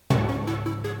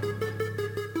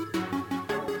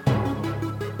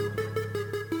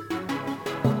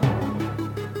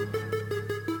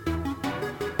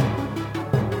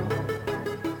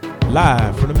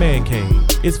Live from the man cave,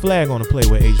 it's Flag on the Play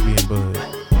with HB and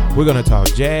Bud. We're gonna talk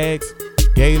Jags,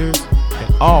 Gators,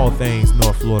 and all things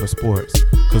North Florida sports,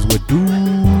 cause we're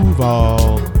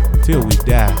Duval till we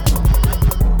die.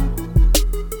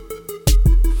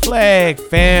 Flag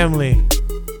family,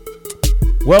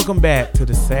 welcome back to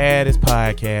the saddest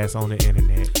podcast on the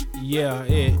internet. Yeah,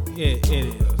 it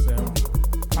is.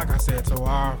 Like I said,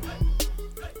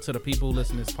 to the people who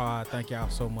listen to this pod, thank y'all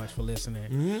so much for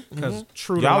listening. Because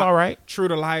y'all all right? True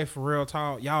to life, real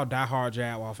talk, y'all diehard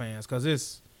Jaguar fans. Because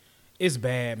it's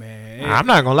bad, man. I'm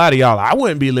not gonna lie to y'all. I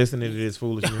wouldn't be listening to this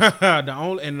foolishness. The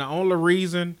only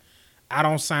reason I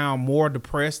don't sound more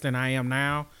depressed than I am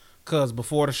now, because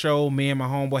before the show, me and my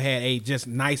homeboy had a just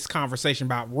nice conversation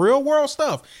about real world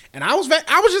stuff, and I was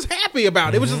just happy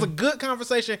about it. It was just a good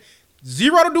conversation,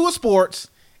 zero to do with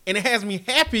sports, and it has me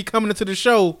happy coming into the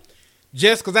show,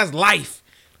 just because that's life,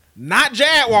 not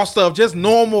Jaguar stuff, just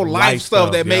normal life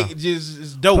stuff that make it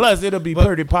just dope. Plus, it'll be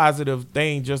pretty positive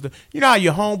thing. Just you know how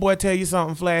your homeboy tell you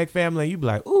something, Flag family, and you be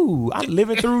like, "Ooh, I'm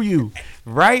living through you,"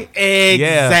 right? Exactly.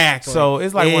 Yeah. So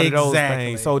it's like one of those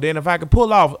things. So then, if I could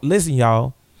pull off, listen,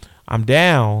 y'all, I'm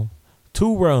down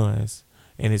 2 runs,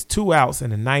 and it's 2 outs in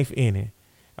the 9th inning.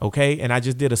 Okay, and I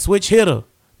just did a switch hitter.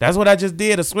 That's what I just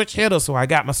did, a switch hitter. So I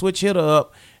got my switch hitter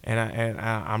up, and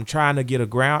I'm trying to get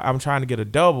I'm trying to get a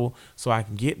double so I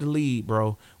can get the lead,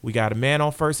 bro. We got a man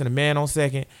on first and a man on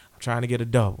second. I'm trying to get a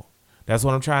double. That's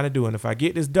what I'm trying to do. And if I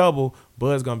get this double,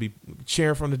 Bud's gonna be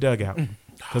cheering from the dugout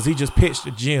because he just pitched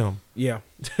the gym. Yeah,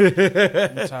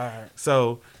 I'm tired.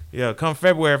 So yeah, come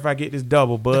February, if I get this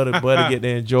double, Bud will get to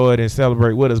enjoy it and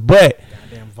celebrate with us. But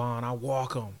goddamn Vaughn, I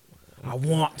walk him. I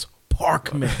want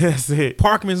Parkman. That's it.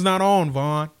 Parkman's not on,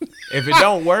 Vaughn. If it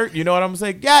don't work, you know what I'm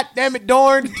saying? God damn it,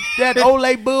 Dorn, that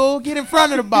Ole Bull, get in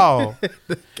front of the ball.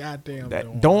 Goddamn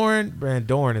that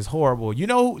Dorn is horrible. You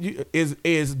know,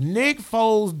 is Nick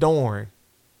Foles Dorn?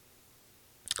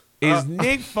 Is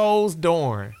Nick Foles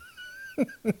Dorn?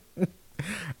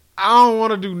 I don't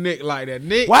want to do Nick like that.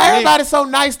 Why everybody so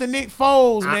nice to Nick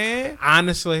Foles, man?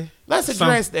 Honestly, let's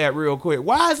address that real quick.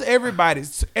 Why is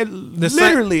everybody's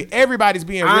everybody's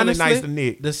being really nice to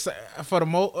Nick? I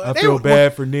feel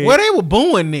bad for Nick. Well, they were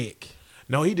booing Nick.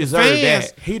 No, he deserved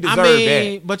that. He deserved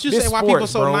that. But you say why people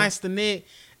so nice to Nick?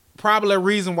 Probably a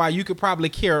reason why you could probably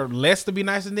care less to be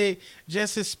nice to Nick.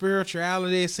 Just his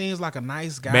spirituality. It seems like a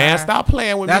nice guy. Man, stop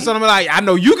playing with me. That's what I'm like. I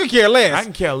know you could care less. I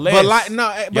can care less. But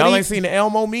y'all ain't seen the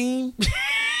Elmo meme?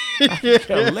 I can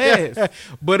care less.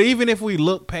 But even if we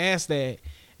look past that,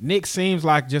 Nick seems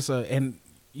like and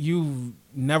you've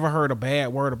never heard a bad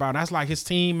word about him. That's like his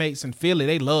teammates in Philly.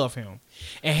 They love him.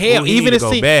 And hell, even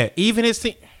his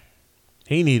team,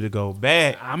 he need to go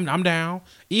back. I'm down.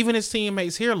 Even his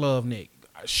teammates here love Nick.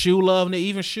 Shoe loved Nick.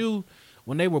 Even Shoe,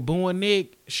 when they were booing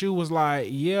Nick, Shoe was like,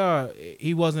 yeah,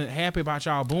 he wasn't happy about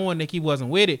y'all booing Nick. He wasn't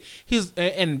with it. He's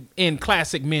in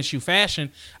classic Minshew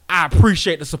fashion. I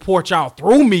appreciate the support y'all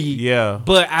threw me. Yeah.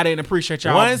 But I didn't appreciate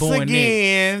y'all booing Nick. Once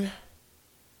again,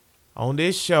 on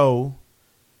this show,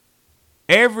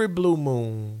 every blue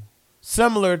moon,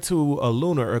 similar to a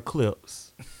lunar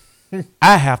eclipse,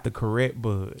 I have to correct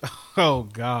Bud. Oh,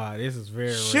 God. This is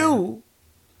very Shoe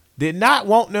did not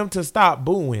want them to stop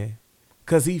booing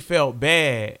because he felt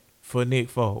bad for Nick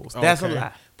Foles. That's a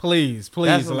lie. Please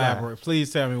elaborate.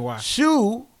 Please tell me why.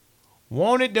 Shoe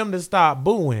wanted them to stop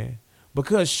booing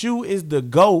because Shoe is the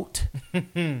GOAT.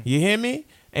 You hear me?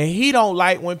 And he don't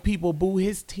like when people boo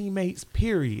his teammates,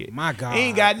 period. My God. It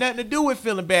ain't got nothing to do with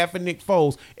feeling bad for Nick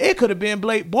Foles. It could have been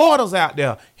Blake Bortles out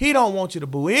there. He don't want you to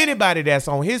boo anybody that's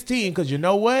on his team because you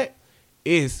know what?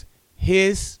 It's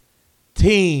his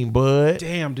team, Bud.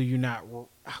 Damn, do you not? Oh,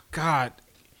 God,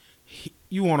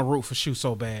 you want to root for Shoe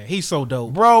so bad. He's so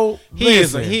dope, bro.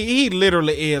 He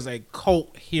literally is a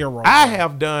cult hero. I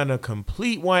have done a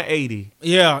complete 180.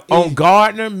 Yeah, on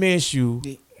Gardner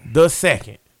Minshew, the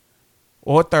second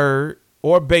or third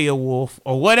or Beowulf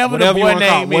or whatever the boy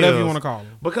name is, whatever you want to call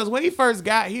him. Because when he first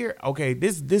got here, okay,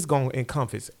 this gonna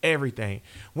encompass everything.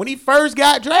 When he first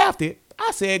got drafted,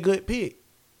 I said good pick.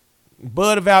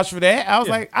 Bud vouched for that. I was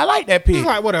like, I like that pick. He's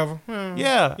like, whatever.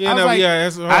 Yeah.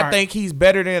 That's all right. I think he's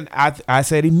better than, I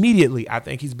said immediately, I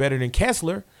think he's better than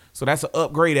Kessler. So that's an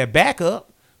upgrade at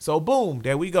backup. So boom,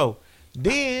 there we go.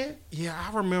 Then. Yeah,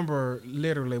 I remember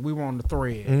literally we were on the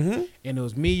thread. And it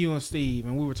was me, you, and Steve.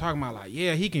 And we were talking about like,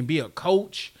 yeah, he can be a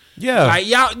coach. Yeah. Like,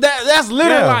 y'all, that's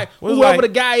literally like, whoever the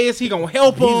guy is, he going to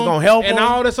help him. He's going to help him. And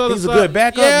all this other stuff. He's a good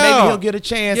backup. Yeah. Maybe he'll get a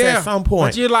chance at some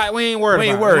point. But you're like, we ain't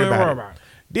worried about it.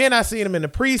 Then I seen him in the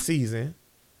preseason,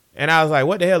 and I was like,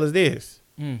 what the hell is this?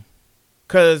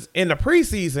 Because in the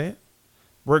preseason,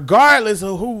 regardless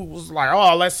of who was like,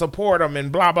 oh, let's support him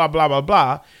and blah, blah, blah, blah,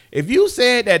 blah. If you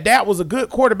said that was a good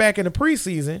quarterback in the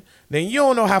preseason, then you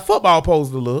don't know how football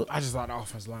supposed to look. I just thought the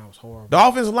offensive line was horrible. The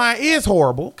offensive line is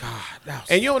horrible. God,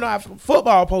 and you don't know how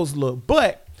football supposed to look.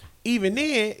 But even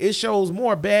then, it shows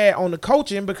more bad on the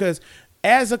coaching because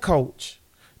as a coach,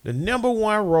 the number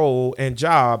one role and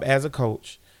job as a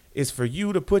coach is for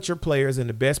you to put your players in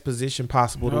the best position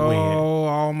possible to win. Oh,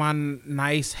 all my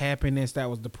nice happiness that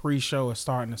was the pre-show is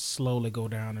starting to slowly go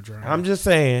down the drain. I'm just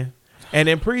saying. And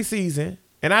in preseason,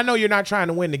 and I know you're not trying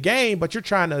to win the game, but you're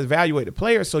trying to evaluate the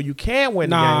players so you can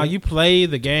win the game. Nah, you play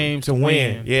the game to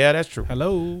win. Yeah, that's true.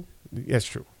 Hello. That's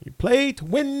true. You play to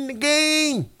win the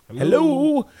game.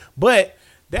 Hello. But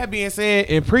that being said,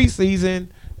 in preseason,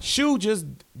 Shoe just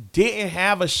didn't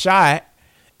have a shot.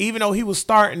 Even though he was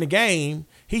starting the game,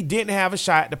 he didn't have a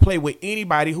shot to play with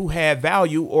anybody who had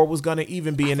value or was going to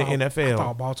even be in the NFL. I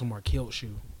thought Baltimore killed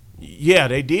Shoe. Yeah,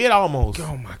 they did almost.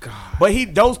 Oh, my God.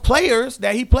 But those players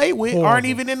that he played with aren't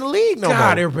even in the league no more.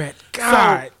 God, they're bad.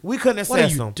 God. So we couldn't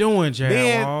assess them. What are you doing,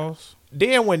 Jaguars?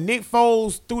 Then when Nick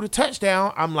Foles threw the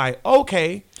touchdown, I'm like,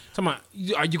 okay.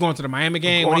 Are you going to the Miami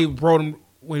game when he brought him?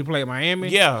 When he played Miami?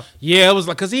 Yeah. Yeah, it was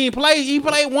like, because he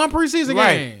played one preseason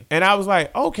game. And I was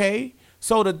like, okay,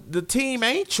 so the team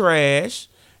ain't trash.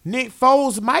 Nick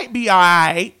Foles might be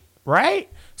all right?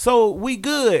 So we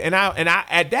good. And I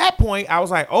at that point, I was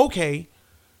like, okay,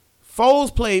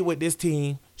 Foles played with this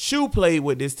team. Shoe played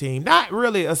with this team. Not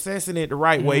really assessing it the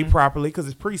right way properly because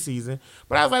it's preseason.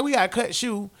 But I was like, we got to cut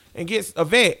Shoe and get a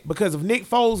vet because if Nick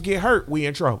Foles get hurt, we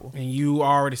in trouble. And you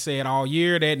already said all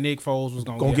year that Nick Foles was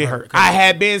going to get hurt. I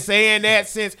had been saying that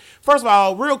since, first of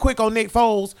all, real quick on Nick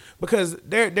Foles, because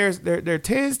there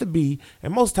tends to be,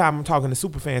 and most of the time I'm talking to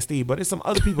Superfan Steve, but there's some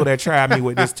other people that tried me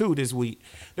with this too this week.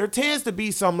 There tends to be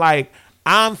some like,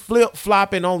 I'm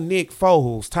flip-flopping on Nick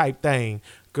Foles type thing.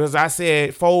 Because I said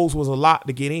Foles was a lot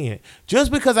to get in.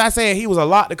 Just because I said he was a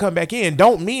lot to come back in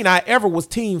don't mean I ever was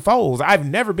Team Foles. I've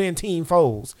never been Team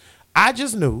Foles. I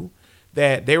just knew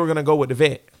that they were going to go with the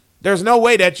vet. There's no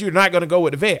way that you're not going to go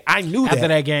with the vet. I knew that. After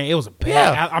that game, it was a bad.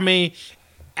 Yeah. I mean,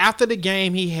 after the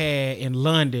game he had in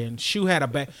London, Shoe had a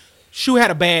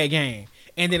bad game.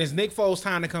 And then it's Nick Foles'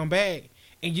 time to come back.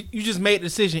 And you just made the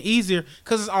decision easier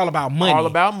because it's all about money. All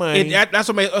about money. That's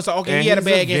what made us okay. And he had a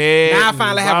bad game. Now I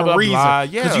finally have a reason.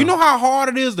 Because you know how hard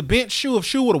it is to bench Shoe if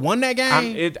Shoe would have won that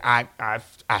game.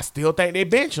 I still think they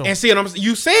bench him. And see,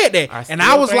 you said that, and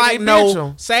I was like,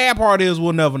 no. Sad part is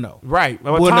we'll never know. Right.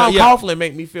 Well, Tom Coughlin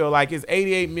make me feel like it's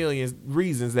 88 million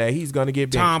reasons that he's going to get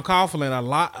benched. Tom Coughlin, a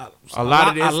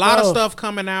lot of stuff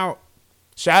coming out.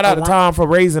 Shout out to Tom for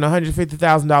raising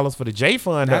 $150,000 for the J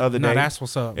Fund the other day. No, that's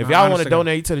what's up. If y'all want to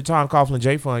donate to the Tom Coughlin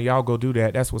J Fund, y'all go do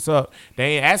that. That's what's up.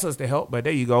 They ain't asked us to help, but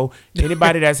there you go.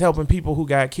 Anybody that's helping people who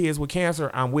got kids with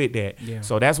cancer, I'm with that. Yeah.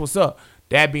 So that's what's up.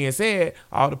 That being said,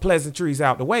 all the pleasantries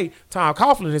out the way, Tom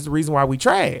Coughlin is the reason why we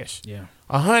trash. Yeah.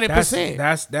 100%.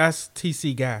 That's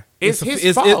TC guy. It's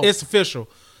his fault. It's official.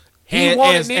 He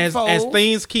wanted Nick Foles. As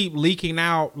things keep leaking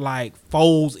out, like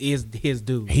Foles is his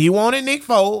dude. He wanted Nick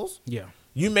Foles. Yeah.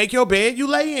 You make your bed, you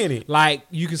lay in it. Like,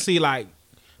 you can see, this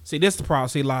is the problem.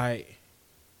 See, like,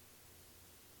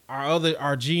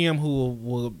 our GM who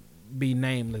will be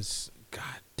nameless, God,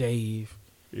 Dave.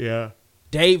 Yeah.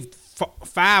 Dave,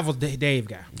 5 was the Dave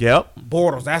guy. Yep.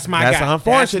 Bortles, that's my guy. That's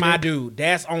unfortunate. That's my dude.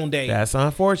 That's on Dave. That's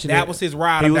unfortunate. That was his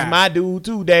ride or die. He was my dude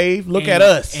too, Dave. Look at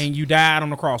us. And you died on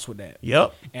the cross with that.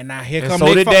 Yep. And now here comes Nick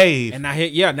so did Dave. And now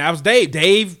that was Dave.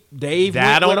 Dave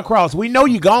died on the cross. We know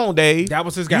you gone, Dave. That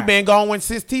was his guy. You been gone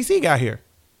since TC got here.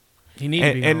 He needed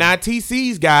to be gone. And now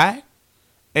TC's guy.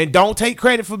 And don't take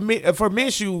credit for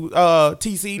Minshew,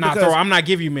 TC. Because I'm not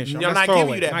giving you Minshew. I'm not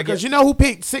giving you that. Because you know who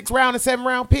picked 6th round and 7th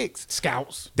round picks?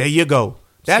 Scouts. There you go.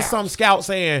 That's some scout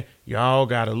saying, y'all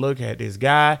got to look at this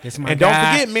guy. Don't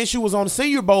forget, Minshew was on the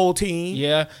Senior Bowl team.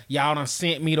 Yeah. Y'all done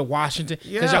sent me to Washington.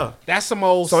 Yeah. That's some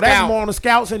old scout. So that's more on the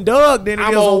scouts and Doug than it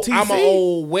is on TC. I'm an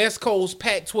old West Coast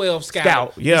Pac-12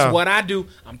 scout. Yeah. That's what I do.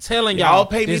 I'm telling y'all. Y'all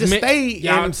pay me to stay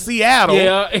in Seattle.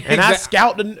 Yeah. And I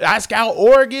scout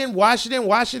Oregon,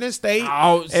 Washington State,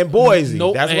 and Boise.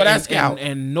 That's what I scout.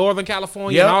 And Northern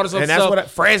California and all this other stuff. And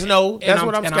that's Fresno. That's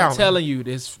what I'm scouting. And I'm telling you,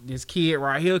 this kid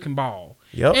right here can ball.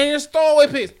 Yep. And it's throwaway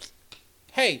picks.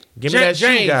 Hey, give me that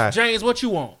Shoe guy. James, what you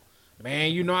want?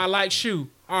 Man, you know I like Shoe.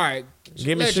 All right.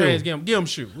 Give me Shoe. James, give him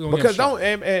Shoe. Because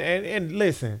and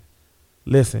listen.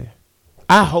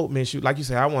 I hope Minshew, like you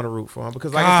said, I want to root for him.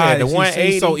 Because like I said, the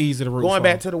 180 so easy to root going for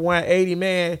back to the 180,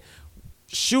 man,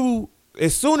 Shoe,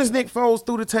 as soon as Nick Foles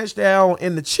threw the touchdown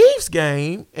in the Chiefs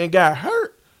game and got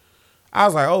hurt, I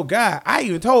was like, oh God, I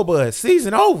even told Bud,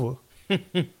 season over.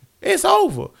 It's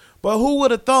over. But who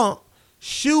would have thought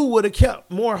Shu would have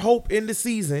kept more hope in the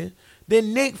season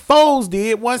than Nick Foles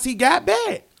did once he got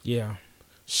back? Yeah.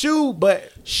 Shu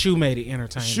made it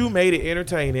entertaining. Shu made it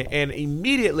entertaining. And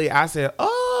immediately I said,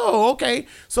 oh, okay.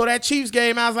 So that Chiefs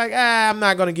game, I was like, I'm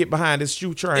not going to get behind this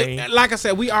Shu train. Like I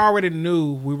said, we already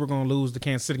knew we were going to lose the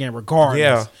Kansas City game regardless.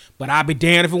 Yeah. But I'd be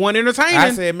damned if it wasn't entertaining.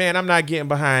 I said, man, I'm not getting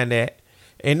behind that.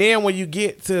 And then when you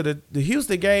get to the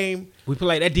Houston game, we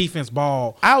played that defense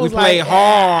ball. We played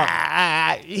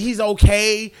hard. He's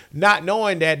okay, not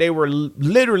knowing that they were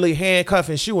literally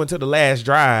handcuffing Shu until the last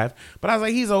drive. But I was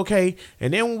like, he's okay.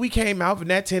 And then when we came out from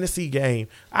that Tennessee game,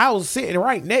 I was sitting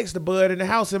right next to Bud in the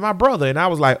house and my brother, and I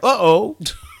was like, uh-oh,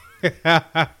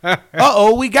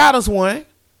 we got us one.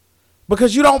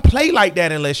 Because you don't play like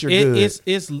that unless you're good.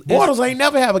 Bortles ain't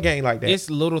never have a game like that. It's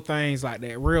little things like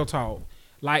that. Real talk.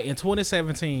 Like in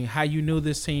 2017, how you knew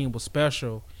this team was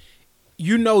special.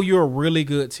 You know you're a really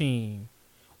good team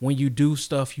when you do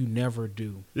stuff you never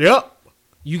do. Yep.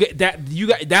 You get that.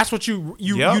 That's what you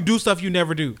do stuff you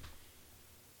never do.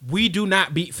 We do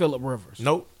not beat Phillip Rivers.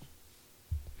 Nope.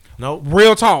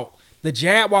 Real talk. The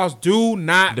Jaguars do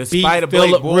not beat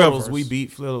Phillip Rivers. We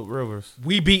beat Phillip Rivers.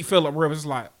 We beat Phillip Rivers. It's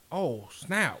like, oh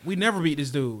snap, we never beat this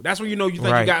dude. That's when you know you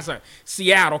think you got something.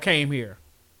 Seattle came here.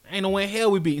 Ain't no way in hell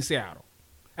we beating Seattle.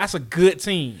 That's a good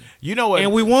team. You know what?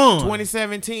 And we won.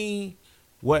 2017,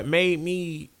 what made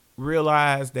me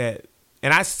realize that,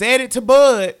 and I said it to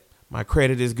Bud, my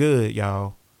credit is good,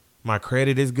 y'all. My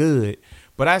credit is good.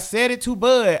 But I said it to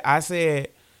Bud. I said,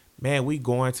 man, we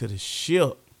going to the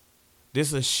ship. This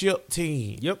is a ship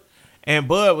team. Yep. And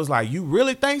Bud was like, you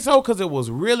really think so? Because it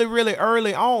was really, really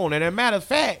early on. And as a matter of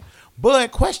fact,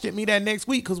 Bud questioned me that next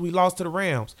week because we lost to the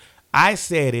Rams. I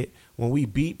said it when we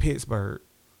beat Pittsburgh.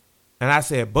 And I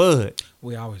said, Bud.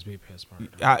 We always beat Pittsburgh.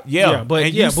 But you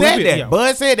said that. Yeah.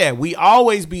 Bud said that. We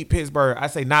always beat Pittsburgh. I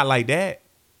say, not like that.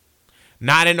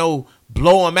 Not in no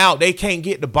blow them out. They can't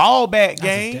get the ball back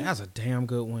game. That's a damn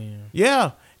good win.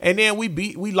 Yeah. And then we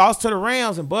lost to the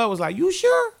Rams, and Bud was like, you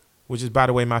sure? Which is, by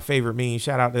the way, my favorite meme.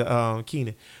 Shout out to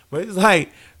Keenan. But it's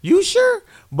like, you sure?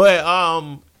 But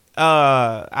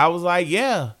I was like,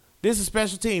 yeah, this is a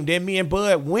special team. Then me and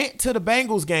Bud went to the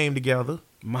Bengals game together.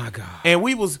 My God. And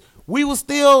we was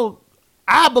still,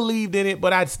 I believed in it,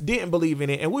 but I didn't believe in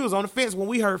it. And we was on the fence when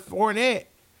we heard Fournette.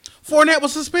 Fournette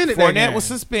was suspended. Fournette was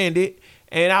suspended.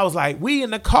 And I was like, we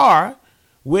in the car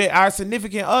with our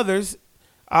significant others.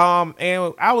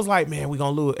 And I was like, man, we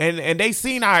going to lose. And they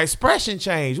seen our expression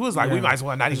change. We was like, we might as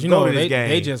well not even go to this game.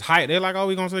 They just hyped. They're like, oh,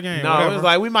 we going to the game. No, it was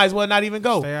like, we might as well not even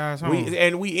go. Stay our home.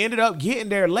 And we ended up getting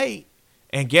there late.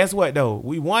 And guess what, though?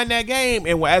 We won that game.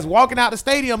 And as walking out the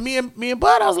stadium, me and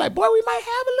Bud, I was like, boy, we might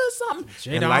have a little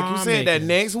something. And like you said, that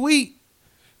next week,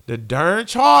 the darn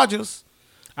Chargers,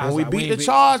 when we beat the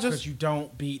Chargers. Because you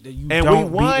don't beat the Chargers. And we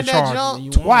won that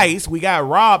jump twice. We got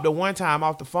robbed the one time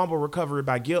off the fumble recovery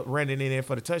by Gilt running in there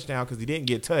for the touchdown because he didn't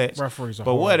get touched. Referees are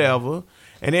but whatever.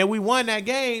 And then we won that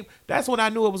game. That's when I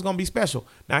knew it was going to be special.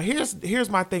 Now, here's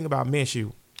my thing about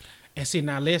Minshew. And see,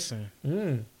 now listen.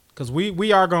 Because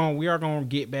we are going to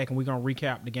get back and we're going to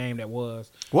recap the game that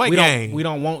was. What game? We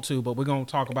don't want to, but we're going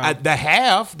to talk about the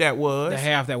half that was. The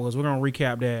half that was. We're going to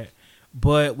recap that.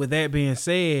 But with that being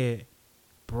said,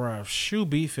 bruh, Shu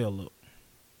beat Phillip.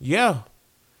 Yeah.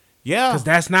 Because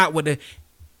that's not what it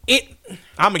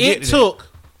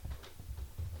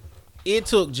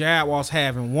took Jaguars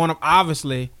having one of,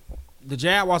 obviously, the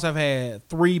Jaguars have had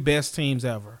 3 best teams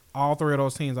ever. All 3 of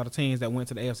those teams are the teams that went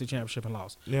to the AFC Championship and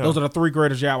lost. Yeah. Those are the 3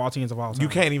 greatest Jaguar teams of all time. You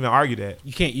can't even argue that.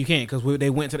 You can't because they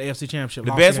went to the AFC Championship.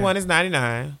 The best one is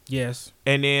 99. Yes.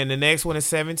 And then the next one is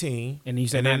 17. And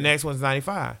then the next one is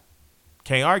 95.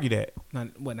 Can't argue that.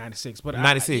 96? But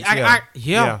 96,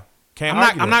 yeah. Can't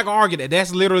argue I'm not going to argue that.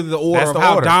 That's literally the order of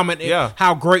how dominant,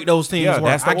 how great those teams were.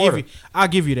 That's the order. I'll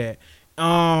give you that.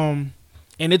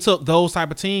 And it took those type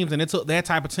of teams, and it took that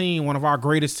type of team, one of our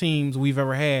greatest teams we've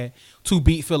ever had, to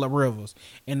beat Phillip Rivers.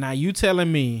 And now you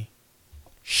telling me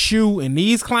Shu and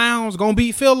these clowns going to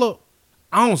beat Phillip?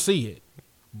 I don't see it.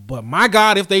 But my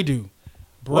God, if they do.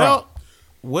 Bro.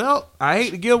 Well, I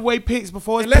hate to give away picks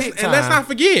before it's pick time. And let's not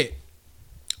forget,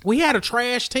 we had a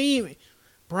trash team.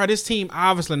 Bro, this team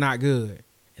obviously not good.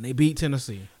 And they beat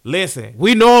Tennessee. Listen.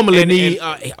 We normally need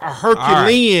a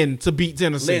Herculean to beat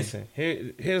Tennessee. Listen,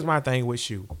 here's my thing with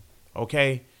Shu.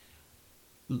 Okay?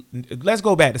 Let's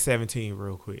go back to 17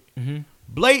 real quick. Mm-hmm.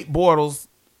 Blake Bortles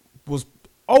was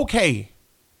okay.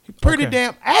 Pretty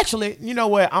damn. Actually, you know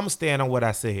what? I'm staying on what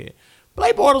I said.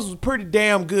 Blake Bortles was pretty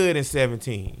damn good in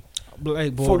 17.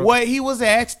 Blake Bortles. For what he was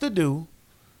asked to do,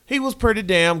 he was pretty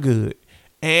damn good.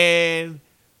 And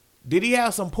did he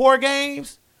have some poor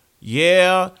games?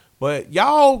 Yeah, But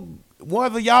y'all,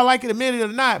 whether y'all like it admit it or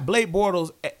not, Blake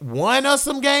Bortles won us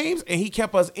some games and he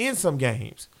kept us in some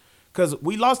games. Because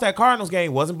we lost that Cardinals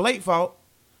game. Wasn't Blake's fault.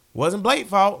 Wasn't Blake's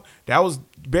fault. That was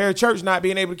Barry Church not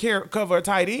being able to cover a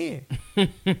tight end.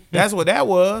 That's what that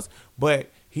was. But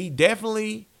he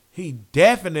definitely,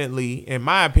 in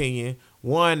my opinion,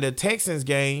 won the Texans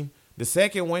game, the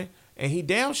second one. And he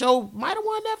damn sure might have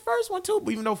won that first one too,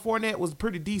 even though Fournette was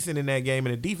pretty decent in that game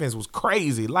and the defense was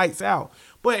crazy, lights out.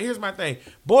 But here's my thing.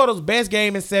 Bortles' best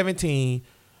game in 17.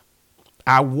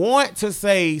 I want to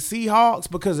say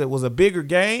Seahawks because it was a bigger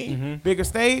game, bigger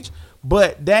stage.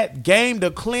 But that game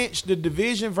to clinch the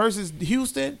division versus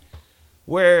Houston,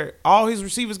 where all his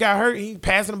receivers got hurt, he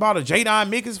passing the ball to Jadon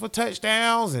Mickens for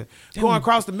touchdowns and going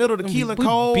across the middle to Keelan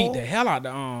Cole. Beat the hell out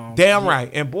the Damn right.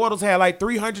 And Bortles had like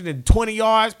 320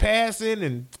 yards passing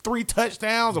and 3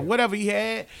 touchdowns or whatever he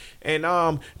had.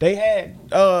 And they had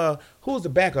who was the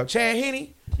backup? Chad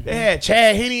Henne. They had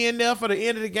Chad Henne in there for the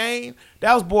end of the game.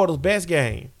 That was Bortles' best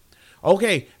game.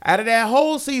 Okay, out of that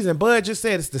whole season, Bud just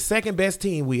said it's the second best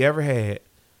team we ever had.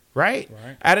 Right?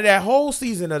 Out of that whole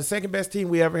season of the second best team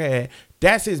we ever had,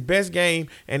 that's his best game,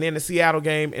 and then the Seattle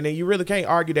game, and then you really can't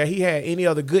argue that he had any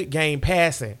other good game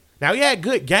passing. Now, he had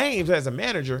good games as a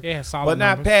manager, but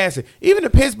not passing. Even the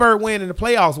Pittsburgh win in the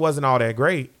playoffs wasn't all that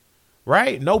great,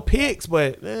 right? No picks,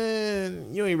 but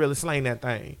you ain't really slaying that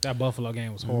thing. That Buffalo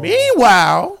game was horrible.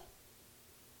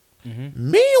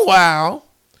 Meanwhile,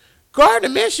 Gardner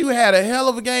Minshew had a hell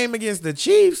of a game against the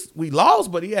Chiefs. We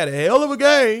lost, but he had a hell of a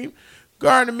game.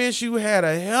 Gardner Minshew had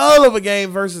a hell of a game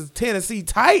versus Tennessee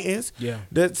Titans. Yeah.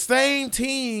 The same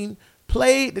team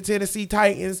played the Tennessee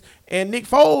Titans, and Nick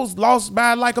Foles lost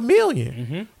by like 1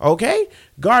 million. Okay?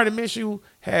 Gardner Minshew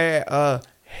had a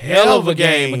hell of a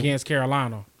game against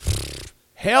Carolina.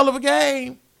 Hell of a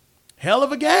game. Hell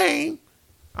of a game.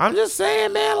 I'm just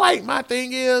saying, man, like, my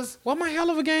thing is. What my hell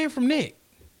of a game from Nick?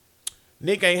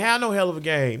 Nick ain't had no hell of a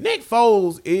game. Nick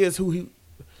Foles is who he.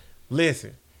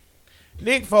 Listen.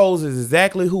 Nick Foles is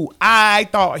exactly who I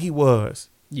thought he was.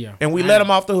 Yeah. And we let him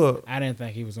off the hook. I didn't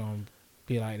think he was going to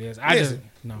be like this.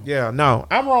 No. Yeah, no.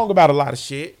 I'm wrong about a lot of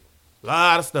shit. A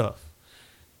lot of stuff.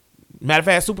 Matter of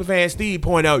fact, Superfan Steve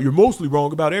pointed out, you're mostly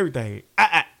wrong about everything.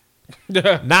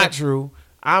 Not true.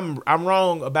 I'm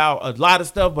wrong about a lot of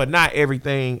stuff, but not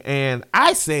everything. And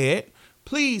I said,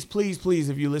 please, please, please,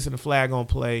 if you listen to Flag on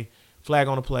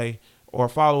the Play, or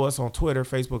follow us on Twitter,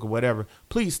 Facebook, or whatever,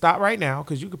 please stop right now,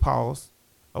 because you could pause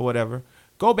or whatever.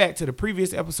 Go back to the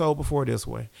previous episode before this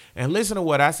one and listen to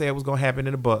what I said was going to happen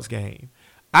in the Bucs game.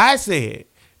 I said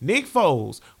Nick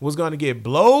Foles was going to get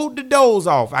blowed the doze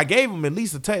off. I gave him at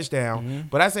least a touchdown,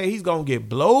 but I said he's going to get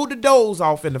blowed the doze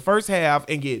off in the first half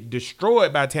and get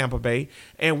destroyed by Tampa Bay,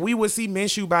 and we would see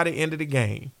Minshew by the end of the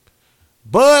game.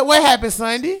 But what happened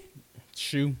Sunday?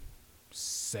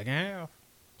 Second half.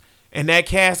 And that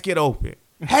casket open.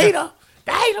 Hate him.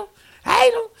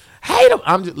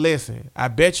 I'm just, listen, I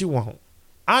bet you won't.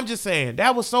 I'm just saying,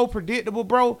 that was so predictable,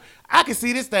 bro. I can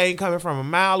see this thing coming from a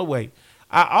mile away.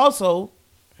 I also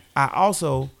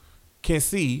can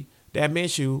see that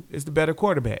Minshew is the better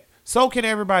quarterback. So can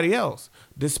everybody else,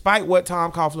 despite what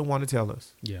Tom Coughlin want to tell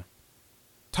us. Yeah.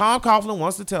 Tom Coughlin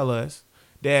wants to tell us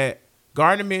that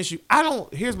Gardner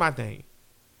Minshew, here's my thing.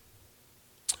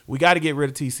 We got to get rid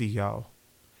of TC, y'all.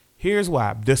 Here's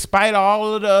why. Despite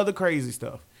all of the other crazy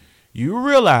stuff, you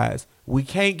realize we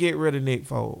can't get rid of Nick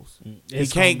Foles. He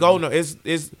can't go no.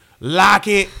 It's lock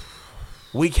it.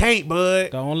 We can't,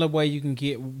 bud. The only way you can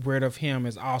get rid of him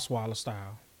is Osweiler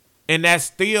style. And that's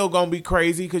still gonna be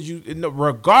crazy because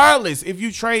regardless if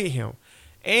you trade him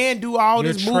and do all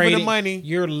this moving of money,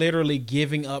 you're literally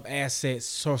giving up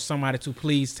assets for somebody to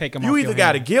please take them. You either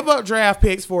got to give up draft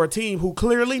picks for a team who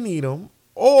clearly need them,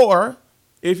 or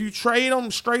if you trade them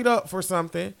straight up for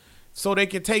something so they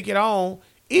can take it on,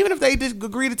 even if they just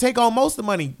agree to take on most of the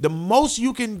money, the most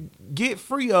you can get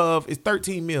free of is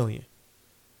 $13 million.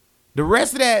 The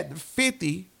rest of that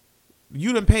 50,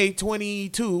 you done paid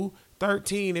 22,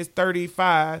 13 is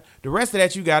 35. The rest of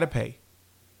that you got to pay.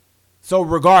 So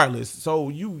regardless,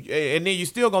 and then you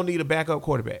still gonna need a backup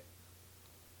quarterback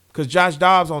because Josh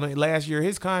Dobbs on it last year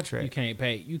his contract.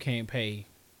 You can't pay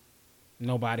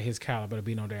nobody his caliber to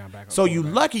be no damn backup. So you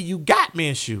lucky you got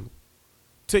Minshew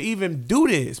to even do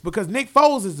this because Nick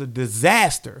Foles is a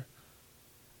disaster.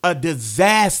 A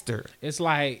disaster. It's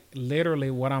like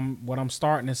literally what I'm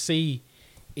starting to see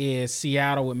is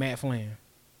Seattle with Matt Flynn.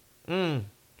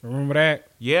 Remember that?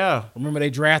 Yeah. Remember they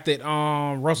drafted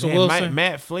Russell Wilson?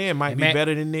 Matt Flynn might be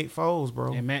better than Nick Foles,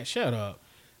 bro. And shut up.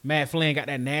 Matt Flynn got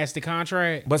that nasty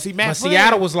contract. But see, Flynn,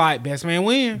 Seattle was like, best man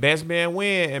win. Best man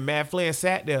win, and Matt Flynn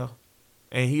sat there.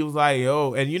 And he was like,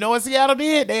 yo, and you know what Seattle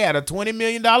did? They had a $20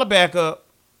 million backup.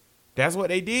 That's what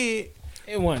they did.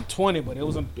 It wasn't 20, but it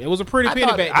was a pretty penny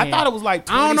back then. I thought it was like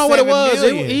 27 I don't know what it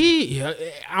was.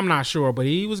 I'm not sure, but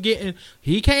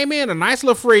he came in a nice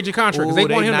little free agent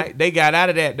contract. They got out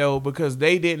of that though because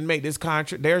they didn't make this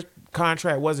contract. Their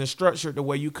contract wasn't structured the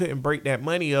way you couldn't break that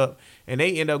money up, and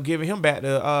they ended up giving him back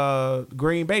to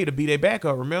Green Bay to be their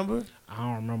backup. Remember? I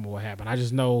don't remember what happened. I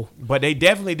just know. But they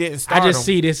definitely didn't start. I just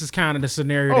see this is kind of the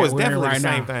scenario that we're in right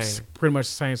now. Thing. It's pretty much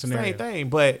the same scenario. Same thing,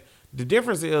 but the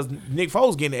difference is Nick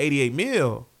Foles getting 88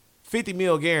 mil, 50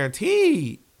 mil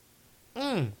guaranteed.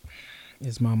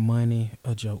 Is my money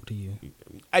a joke to you?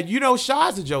 You know,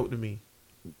 Shad's a joke to me.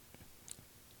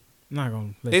 Not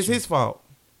gonna. It's his fault.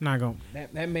 Not gonna.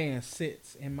 That man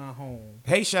sits in my home.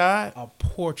 Hey, Shad. A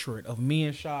portrait of me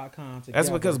and Shad Khan together. That's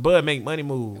because Bud make money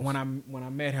moves. When I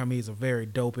met him, he's a very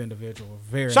dope individual.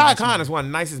 Very. Shad Khan is one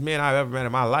of the nicest men I've ever met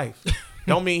in my life.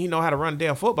 Don't mean he know how to run a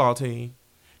damn football team.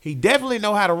 He definitely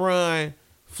know how to run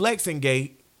Flexing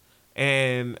Gate,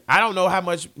 and I don't know how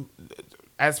much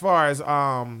as far as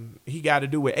he got to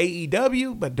do with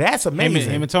AEW, but that's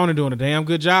amazing. Him and Tony doing a damn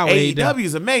good job with AEW. AEW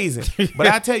is amazing. But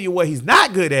I tell you what he's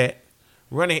not good at,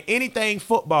 running anything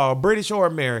football, British or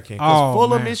American. Because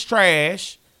Fulham is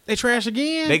trash. They trash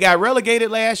again? They got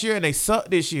relegated last year and they sucked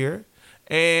this year.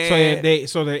 And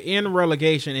so they're in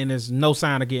relegation and there's no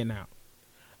sign of getting out.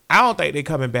 I don't think they're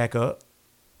coming back up.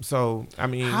 So, I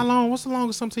mean, how long? What's the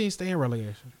longest some teams stay in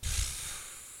relegation?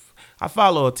 I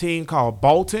follow a team called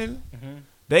Bolton. Mm-hmm.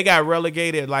 They got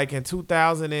relegated like in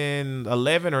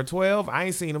 2011 or 12. I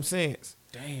ain't seen them since.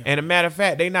 Damn. And a matter of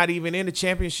fact, they not even in the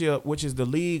championship, which is the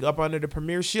league up under the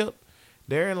Premiership.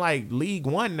 They're in like League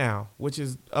One now, which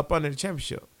is up under the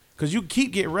championship. Because you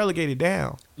keep getting relegated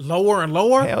down. Lower and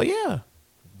lower? Hell yeah.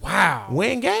 Wow.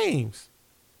 Win games.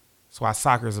 That's why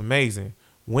soccer is amazing.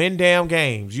 Win damn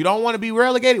games. You don't want to be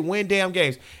relegated, win damn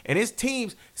games. And it's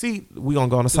teams. See, we're going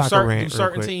to go on a soccer rant. Do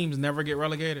certain teams never get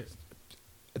relegated?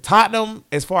 Tottenham,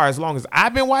 as long as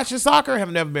I've been watching soccer,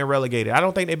 have never been relegated. I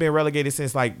don't think they've been relegated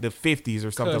since like the 50s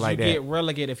or something like that. You get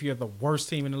relegated if you're the worst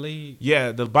team in the league?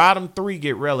 Yeah, the bottom three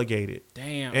get relegated.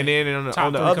 Damn. And then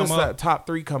on the other side, top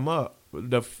three come up.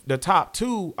 The top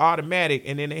two automatic,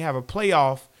 and then they have a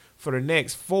playoff for the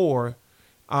next four.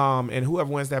 And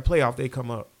whoever wins that playoff, they come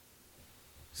up.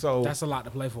 So that's a lot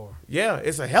to play for. Yeah,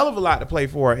 it's a hell of a lot to play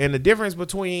for. And the difference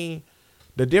between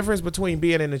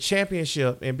being in the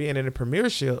championship and being in the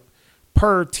premiership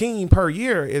per team per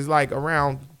year is like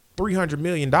around $300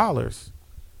 million.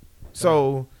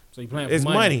 So you playing for it's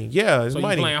money. Yeah, it's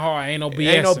money. You playing hard. Ain't no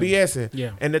BS. Ain't no BSing.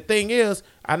 Yeah. And the thing is,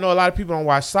 I know a lot of people don't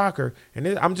watch soccer, and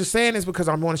I'm just saying this because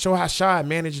I want to show how Shad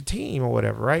managed a team or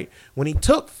whatever, right? When he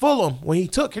took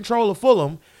control of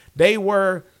Fulham, they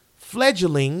were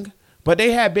fledgling. But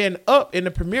they had been up in the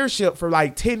Premiership for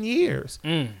like 10 years.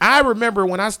 I remember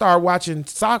when I started watching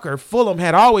soccer, Fulham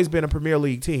had always been a Premier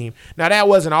League team. Now, that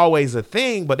wasn't always a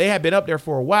thing, but they had been up there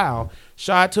for a while.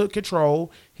 Shad took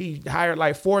control. He hired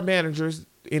like 4 managers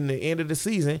in the end of the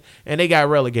season, and they got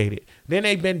relegated. Then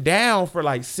they've been down for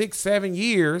like 6-7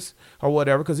 years or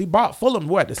whatever because he bought Fulham,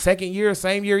 the second year,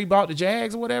 same year he bought the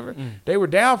Jags or whatever. They were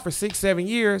down for 6-7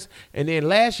 years, and then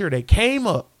last year they came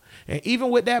up. And even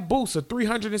with that boost of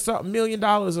 $300 and something million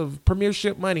of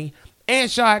Premiership money and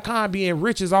Shad Khan being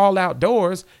rich as all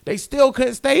outdoors, they still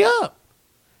couldn't stay up.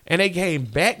 And they came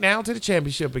back down to the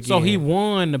championship again. So he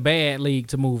won the bad league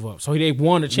to move up. So they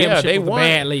won the championship with the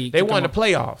bad league. They won the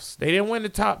playoffs. They didn't win the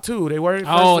top 2. They were they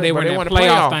won the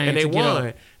playoff thing and they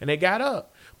won. And they got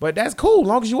up. But that's cool. As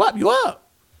long as you up, you up.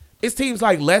 It's teams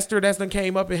like Leicester that's done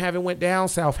came up and haven't went down.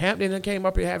 Southampton done came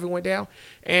up and haven't went down.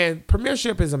 And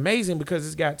Premiership is amazing because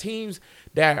it's got teams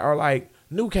that are like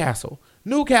Newcastle.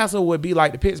 Newcastle would be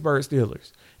like the Pittsburgh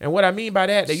Steelers. And what I mean by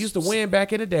that, they used to win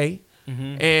back in the day,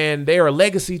 and they're a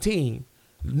legacy team.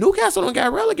 Newcastle done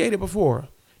got relegated before.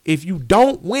 If you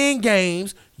don't win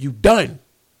games, you done.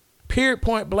 Period,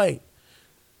 point blank.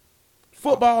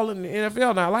 Football in the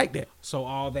NFL not like that. So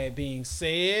all that being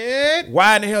said,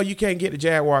 why in the hell you can't get the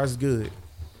Jaguars good?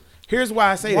 Here's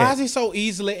why I say that. Why is he so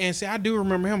easily? And see, I do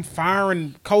remember him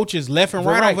firing coaches left and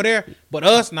right over there. But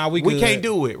us, now we can't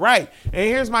do it, right? And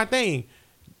here's my thing: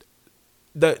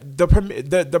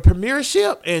 the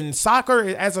Premiership in soccer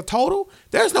as a total,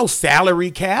 there's no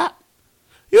salary cap.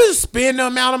 You just spend the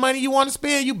amount of money you want to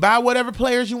spend. You buy whatever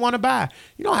players you want to buy.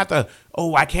 You don't have to.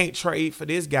 Oh, I can't trade for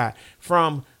this guy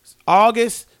from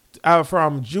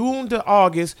June to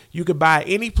August, you could buy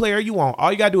any player you want.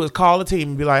 All you got to do is call a team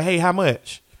and be like, hey, how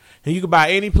much? And you can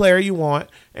buy any player you want.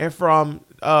 And from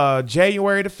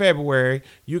January to February,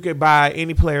 you could buy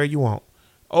any player you want.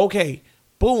 Okay,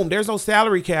 Boom, there's no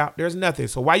salary cap. There's nothing.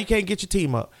 So why you can't get your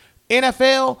team up?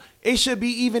 NFL, it should be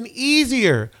even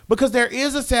easier because there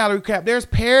is a salary cap. There's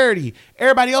parity.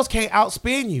 Everybody else can't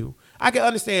outspend you. I can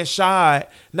understand Shad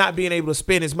not being able to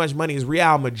spend as much money as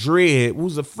Real Madrid,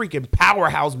 who's a freaking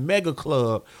powerhouse mega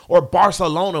club, or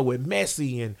Barcelona with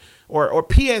Messi, and or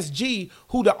PSG,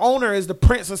 who the owner is the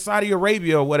Prince of Saudi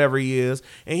Arabia or whatever he is,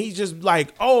 and he's just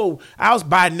like, oh, I was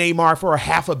buying Neymar for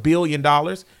 $500 million.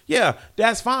 Yeah,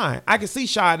 that's fine. I can see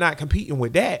Shad not competing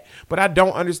with that, but I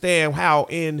don't understand how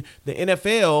in the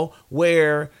NFL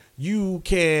where you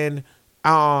can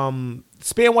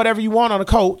spend whatever you want on a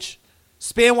coach,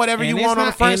 spend whatever you want on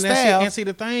the front staff. And see,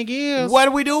 the thing is, what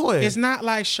are we doing? It's not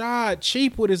like Shad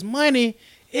cheap with his money.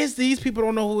 It's these people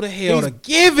don't know who the hell to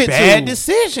give it to. Bad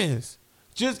decisions.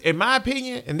 Just in my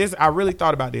opinion, and this I really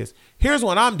thought about this. Here's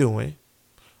what I'm doing.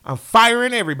 I'm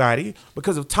firing everybody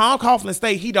because if Tom Coughlin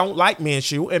stay, he don't like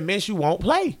Minshew, and Minshew won't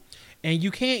play. And you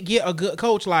can't get a good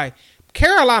coach like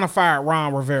Carolina fired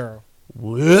Ron Rivera.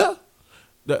 Well,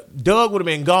 Doug would have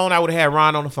been gone. I would have had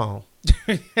Ron on the phone.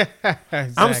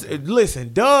 Exactly.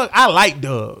 Listen, Doug, I like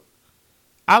Doug,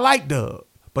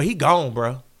 but he gone,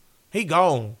 bro. He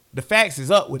gone. The facts is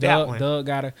up with that one. Doug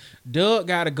gotta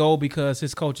go because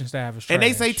his coaching staff is trash. And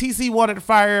they say TC wanted to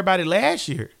fire everybody last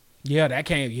year. Yeah, that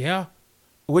came. Yeah,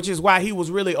 which is why he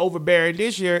was really overbearing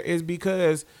this year, is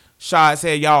because Shad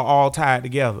said y'all all tied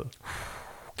together.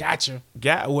 Gotcha.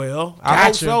 I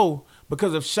hope so.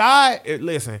 Because if Shad,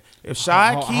 if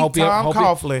Shad keep Tom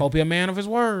Coughlin, hope he a man of his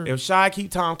word. If Shad keep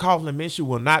Tom Coughlin, Minshew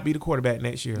will not be the quarterback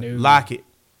next year. No. Lock it.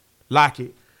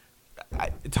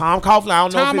 Tom Coughlin, I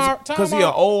don't know if it's because he an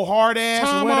old hard ass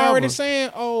or whatever. Tom already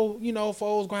saying,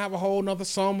 Foles gonna have a whole nother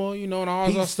summer, and all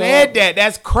he that stuff. He said that.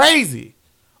 That's crazy.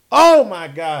 Oh my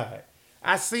God,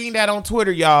 I seen that on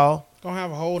Twitter, y'all. Gonna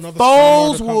have a whole nother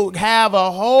Foles will have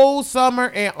a whole summer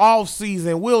and off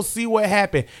season. We'll see what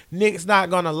happens. Nick's not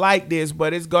gonna like this,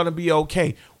 but it's gonna be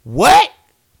okay. What?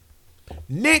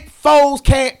 Nick Foles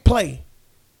can't play.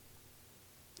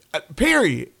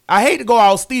 Period. I hate to go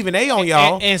all Stephen A on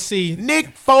y'all. And see,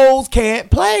 Nick Foles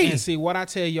can't play. And see, what I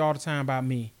tell you all the time about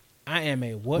me, I am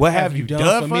a what have you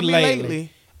done for me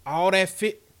lately? All that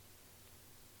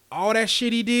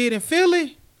shit he did in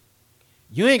Philly,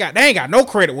 they ain't got no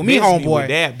credit with me, homeboy. With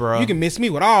that, bro. You can miss me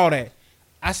with all that.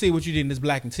 I see what you did in this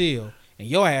Black and Teal, and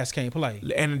your ass can't play.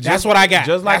 And that's what I got.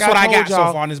 That's what I got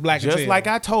so far in this Black and Teal. Just like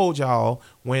I told y'all,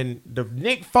 when the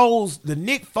Nick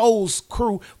Foles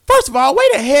crew, first of all, where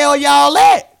the hell y'all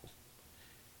at?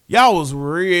 Y'all was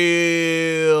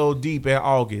real deep in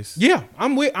August. Yeah, I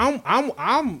was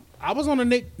on the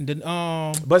Nick.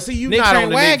 But see, you not on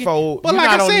the Nick Foles. But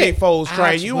like I said, Nick Foles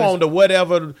train. You on the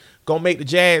whatever gonna make the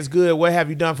Jags good. What have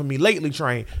you done for me lately?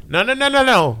 Train. No,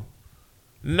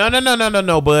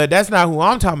 bud. That's not who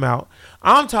I'm talking about.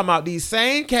 I'm talking about these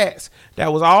same cats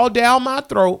that was all down my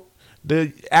throat.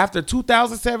 After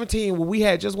 2017, when we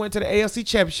had just went to the AFC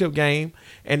Championship game,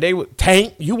 and they would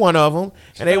Tank, you one of them,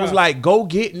 and they was like, "Go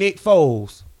get Nick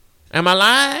Foles." Am I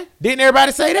lying? Didn't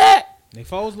everybody say that? Nick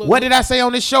Foles. What did I say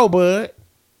on this show, bud?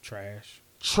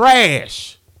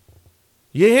 Trash.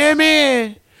 You hear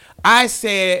me? I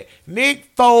said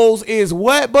Nick Foles is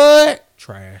what, bud?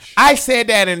 Trash. I said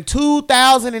that in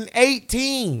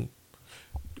 2018.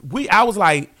 I was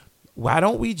like, why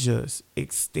don't we just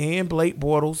extend Blake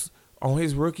Bortles on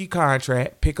his rookie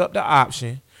contract, pick up the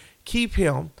option, keep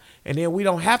him, and then we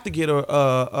don't have to get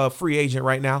a free agent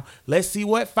right now. Let's see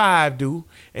what 5 do,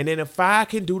 and then if 5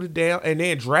 can do the damn, and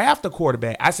then draft a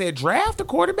quarterback. I said draft a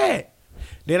quarterback.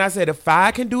 Then I said if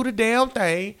 5 can do the damn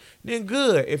thing, then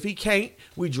good. If he can't,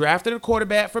 we drafted a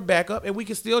quarterback for backup, and we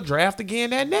can still draft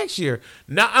again that next year.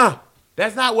 Nuh-uh.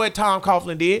 That's not what Tom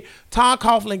Coughlin did. Tom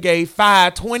Coughlin gave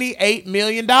 5 $28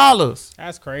 million.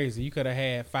 That's crazy. You could have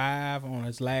had 5 on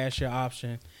his last year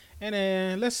option. And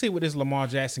then let's see what this Lamar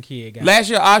Jackson kid got. Last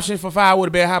year option for 5 would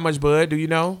have been how much, bud? Do you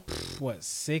know? What,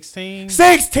 16?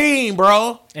 16,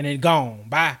 bro. And then gone.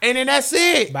 Bye. And then that's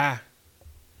it. Bye.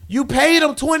 You paid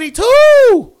him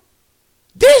 22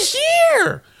 this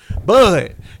year.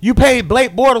 Bud, you paid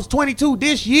Blake Bortles 22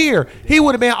 this year. He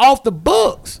would have been off the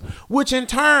books, which in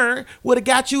turn would have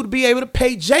got you to be able to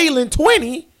pay Jalen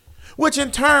 20, which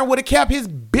in turn would have kept his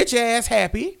bitch ass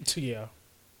happy. Yeah.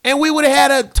 And we would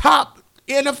have had a top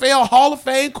NFL Hall of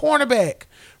Fame cornerback.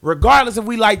 Regardless if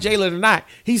we like Jalen or not,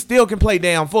 he still can play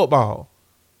damn football.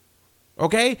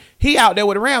 Okay? He out there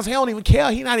with the Rams. He don't even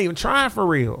care. He not even trying for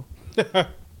real.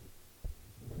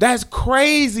 That's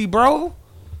crazy, bro.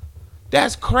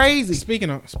 That's crazy. Speaking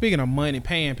of money,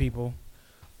 paying people,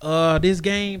 this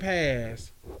Game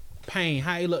Pass, Payne,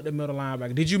 how he looked the middle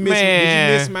linebacker? Did you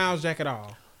miss Miles Jack at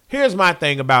all? Here's my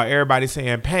thing about everybody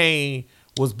saying Payne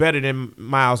was better than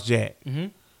Miles Jack.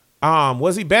 Mm-hmm.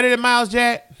 Was he better than Miles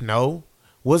Jack? No.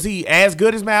 Was he as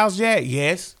good as Miles Jack?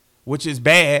 Yes, which is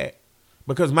bad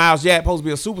because Miles Jack supposed to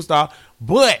be a superstar.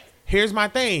 But here's my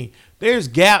thing. There's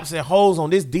gaps and holes on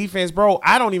this defense, bro.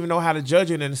 I don't even know how to judge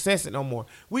it and assess it no more.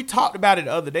 We talked about it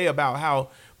the other day about how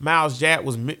Miles Jack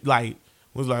was like,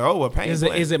 oh, well, Payne.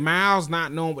 Is it Miles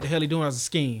not knowing what the hell he doing as a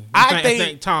scheme? I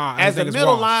think Tom, as a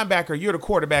middle linebacker, you're the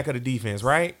quarterback of the defense,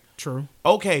 right? True.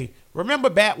 Okay. Remember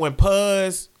back when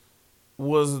Puz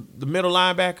was the middle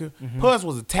linebacker? Mm-hmm. Puz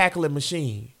was a tackling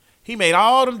machine. He made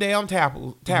all them damn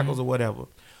tackles or whatever.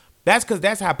 That's because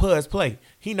that's how Puz play.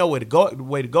 He know where to go,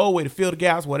 where to fill the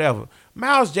gaps, whatever.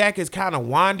 Miles Jack is kind of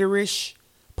wanderish.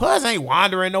 Puz ain't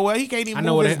wandering nowhere. He can't even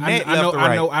move his neck left or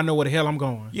right. I know where the hell I'm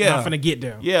going. Yeah. I'm finna get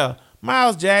there. Yeah.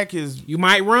 Miles Jack is... You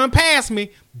might run past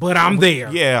me, but I'm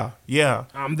there. Yeah.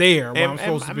 I'm there where I'm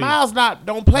supposed to be. Miles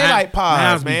don't play like Puz,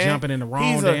 Miles man. Be jumping in the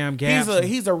wrong damn gaps.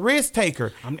 He's a risk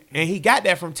taker, and he got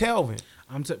that from Telvin.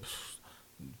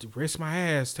 Risk my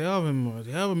ass.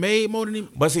 Telvin made more than he.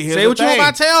 But see, here's say the what thing. you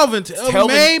want about Telvin. Telvin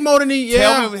made more than he.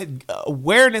 Yeah. Telvin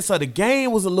awareness of the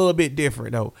game was a little bit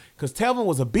different though, because Telvin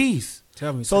was a beast.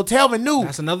 Telvin knew.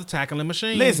 That's another tackling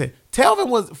machine. Listen, Telvin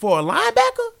was for a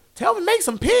linebacker. Telvin make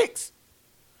some picks.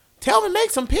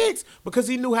 Because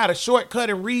he knew how to shortcut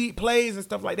and read plays and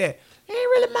stuff like that. He ain't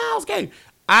really Miles' game.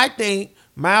 I think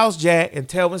Miles Jack and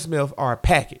Telvin Smith are a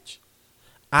package.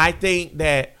 I think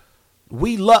that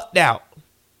we lucked out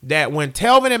that when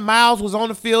Telvin and Miles was on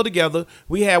the field together,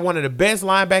 we had one of the best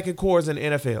linebacking cores in the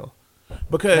NFL.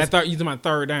 Because you talking about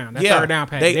third down. Third down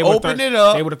pack. They opened it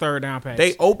up. They were the third down pack.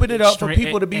 They opened it up for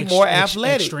people to be more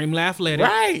athletic. Extremely athletic.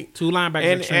 Right. Two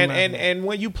linebackers. And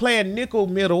when you play a nickel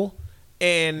middle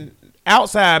and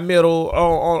outside middle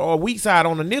or weak side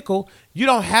on the nickel, you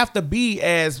don't have to be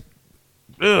as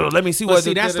let me see what.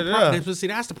 See, that's the problem. See,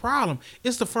 that's the problem.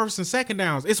 It's the first and second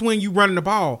downs. It's when you running the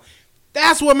ball.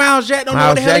 That's what Miles Jack don't know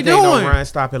what the hell he doing. Miles Jack ain't no run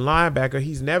stopping linebacker.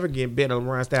 He's never getting bit on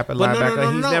run stopping linebacker.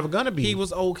 No. He's never gonna be. He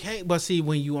was okay, but see,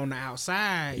 when you on the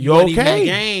outside, you okay. Even in the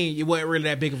game, it wasn't really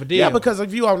that big of a deal. Yeah, because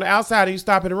if you on the outside and you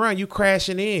stopping the run, you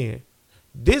crashing in.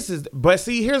 But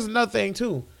see, here's another thing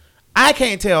too. I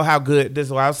can't tell how good this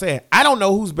is what I was saying. I don't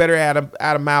know who's better out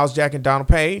of Miles Jack and Donald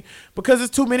Payne because there's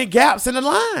too many gaps in the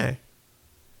line.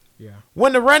 Yeah.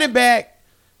 When the running back,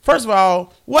 first of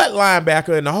all, what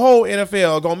linebacker in the whole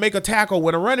NFL gonna make a tackle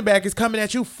when a running back is coming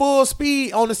at you full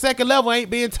speed on the second level ain't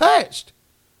being touched?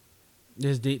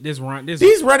 These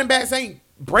running backs ain't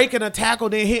breaking a tackle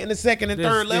then hitting the second and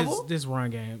third level. This run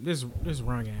game is just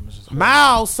horrible.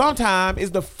 Miles sometimes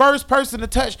is the first person to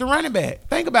touch the running back.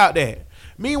 Think about that.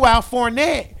 Meanwhile,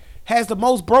 Fournette has the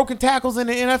most broken tackles in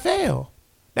the NFL.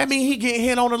 That means he getting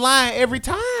hit on the line every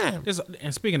time.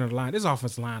 And speaking of the line, this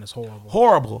offensive line is horrible.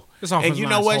 Horrible. And you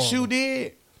know what Shoe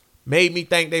did? Made me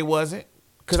think they wasn't.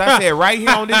 Because I said right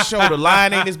here on this show, the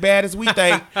line ain't as bad as we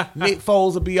think. Nick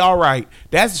Foles will be all right.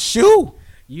 That's Shoe.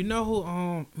 You know who?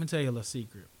 Let me tell you a little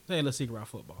secret. About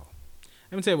football.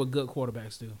 Let me tell you what good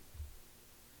quarterbacks do.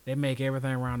 They make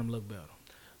everything around them look better.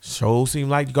 Sure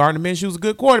seemed like Gardner Minshew's a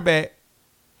good quarterback.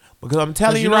 Because I'm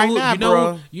telling you right now,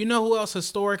 bro. You know who else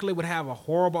historically would have a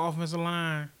horrible offensive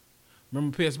line?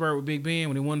 Remember Pittsburgh with Big Ben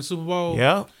when he won the Super Bowl?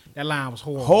 Yeah. That line was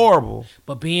horrible. Horrible.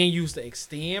 But Ben used to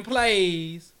extend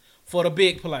plays for the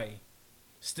big play.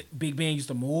 Big Ben used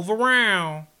to move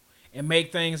around and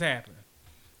make things happen.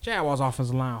 Jaguars'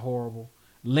 offensive line horrible.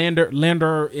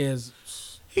 Linder is...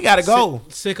 He got to go.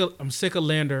 I'm sick of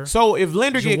Linder. So if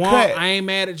Linder get cut... I ain't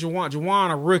mad at Juwan.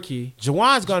 Juwan a rookie.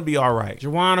 Juwan's going to be all right.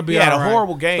 Juwan will be all right. He had a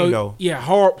horrible game, though. Yeah,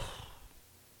 horrible.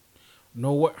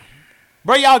 No what?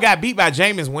 Bro, y'all got beat by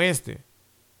Jameis Winston.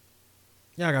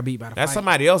 Y'all got beat by the That's fight.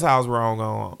 somebody else I was wrong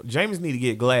on. Jameis need to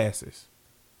get glasses.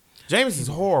 Jameis is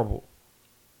horrible.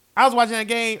 I was watching that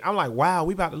game. I'm like, wow,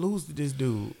 we about to lose to this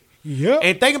dude. Yeah.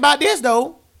 And think about this,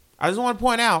 though. I just want to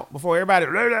point out before everybody...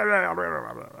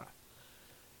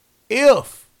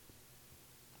 If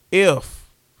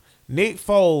Nick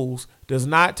Foles does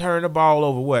not turn the ball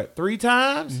over, 3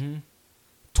 times? Mm-hmm.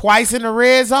 Twice in the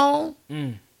red zone?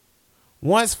 Mm.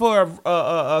 Once for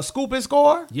a scoop and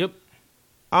score? Yep.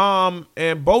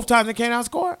 And both times they came out and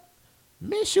scored?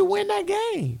 Minshew win that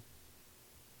game.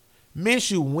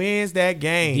 Minshew wins that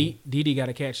game. Dede got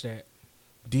to catch that.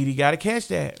 Dede got to catch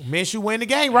that. Minshew win the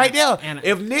game right there. And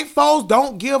if Nick Foles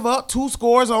don't give up 2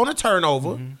 scores on a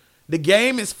turnover... Mm-hmm. The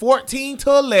game is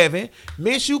 14-11.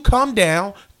 Minshew come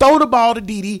down, throw the ball to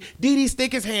Dede. Dede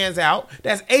stick his hands out.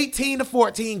 That's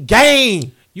 18-14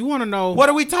 game. You want to know what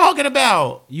are we talking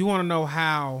about? You want to know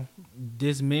how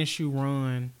this Minshew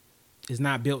run is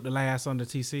not built to last under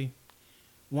TC?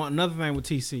 Another thing with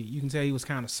TC, you can tell he was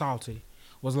kind of salty.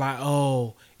 Was like,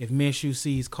 oh, if Minshew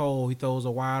sees Cole, he throws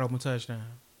a wide open touchdown.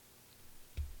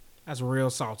 That's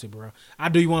real salty, bro. I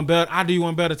do you one better,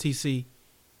 TC.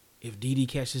 If DD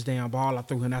catches down ball, I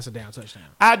threw him. That's a down touchdown.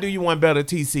 I do you one better,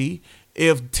 TC.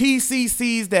 If TC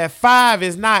sees that 5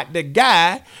 is not the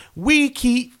guy, we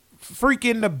keep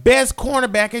freaking the best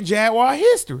cornerback in Jaguar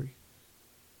history.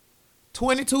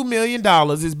 $22 million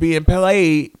is being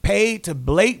paid to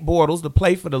Blake Bortles to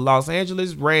play for the Los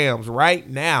Angeles Rams right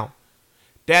now.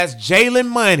 That's Jalen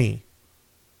money.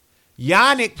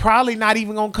 Yannick probably not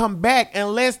even going to come back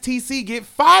unless TC get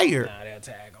fired. Nah, they'll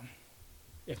tag him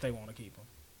if they want to keep him.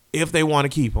 If they want to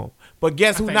keep him. But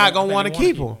guess who's not going to want to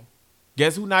keep him?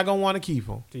 Guess who's not going to want to keep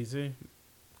him? TC.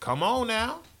 Come on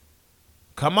now.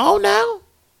 Come on now.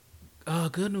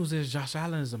 Good news is Josh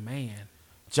Allen is a man.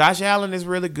 Josh Allen is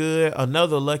really good.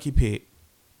 Another lucky pick.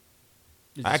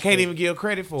 I can't even give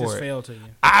credit for it. Just failed to you.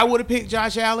 I would have picked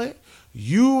Josh Allen.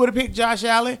 You would have picked Josh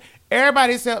Allen.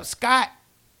 Everybody except Scott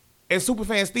and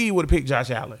Superfan Steve would have picked Josh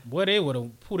Allen. Who they would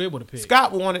have picked?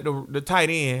 Scott wanted the tight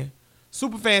end.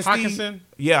 Superfan Steve. Hockenson?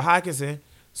 Yeah, Hockenson.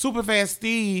 Superfan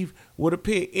Steve would have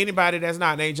picked anybody that's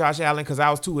not named Josh Allen because I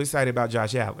was too excited about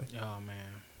Josh Allen. Oh, man.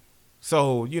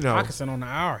 So, you know. Hockenson on the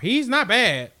hour. He's not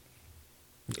bad.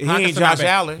 He ain't Josh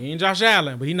Allen. He ain't Josh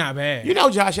Allen, but he's not bad. You know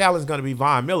Josh Allen's going to be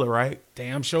Von Miller, right?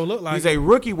 Damn sure look like He's a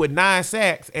rookie with 9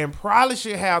 sacks and probably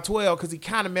should have 12 because he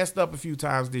kind of messed up a few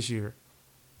times this year.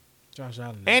 Josh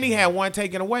Allen. And he had one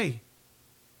taken away.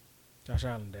 Josh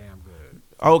Allen damn good.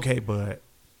 Okay, but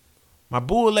my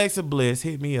boo Alexa Bliss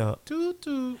hit me up. Toot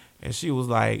toot. And she was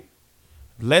like,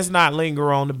 let's not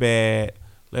linger on the bad.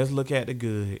 Let's look at the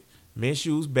good.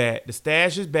 Minshew's back. The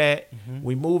stash is back. Mm-hmm.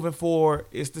 We moving forward.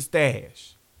 It's the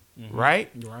stash. Mm-hmm. Right?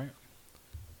 Right.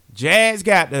 Jazz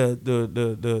got the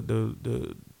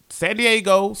San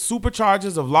Diego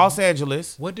Superchargers of Los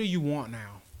Angeles. What do you want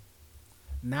now?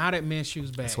 Now that Minshew's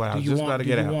back, that's what I was just about to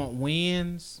get out. Do you want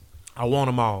wins? I want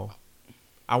them all.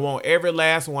 I want every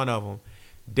last one of them.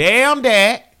 Damn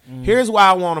that. Here's why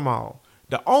I want them all.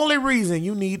 The only reason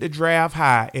you need to draft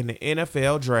high in the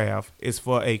NFL draft is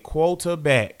for a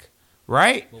quarterback,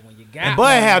 right? But when you got and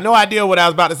Bud had no idea what I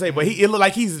was about to say, but it looked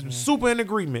like he's super in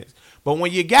agreement. But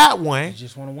when you got one, you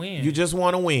just want to win. You just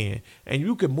want to win. And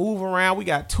you can move around. We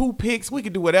got 2 picks. We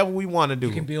can do whatever we want to do.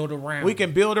 We can build around We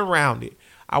can build around it.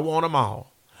 I want them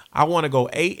all. I want to go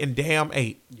 8 and damn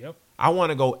 8. Yep. I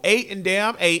want to go 8 and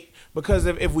damn 8 because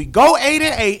if we go 8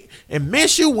 and 8 and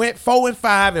Minshew went 4 and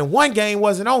 5 and one game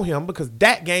wasn't on him because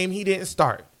that game he didn't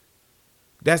start.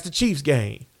 That's the Chiefs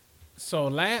game. So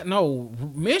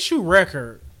Minshew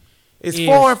record is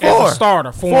 4 and 4. As a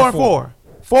starter, 4 and 4.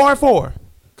 4 and 4.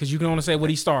 Because you can only say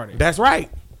what he started. That's right.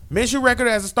 Minshew record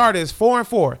as a starter is 4 and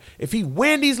 4. If he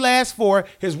win these last 4,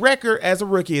 his record as a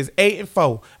rookie is 8 and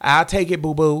 4. I'll take it,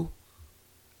 boo-boo.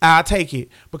 I'll take it.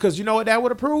 Because you know what that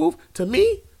would have proved? To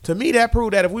me, that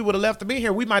proved that if we would have left him in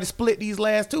here, we might have split these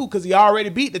last 2 because he already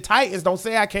beat the Titans. Don't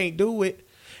say I can't do it.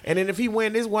 And then if he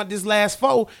win this last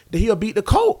 4, then he'll beat the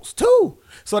Colts too.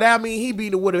 So that means he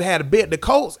would have had to beat the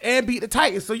Colts and beat the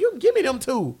Titans. So you can give me them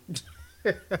 2.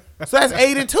 So that's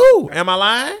 8 and 2. Am I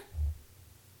lying?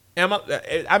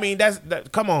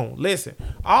 Come on, listen.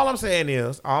 All I'm saying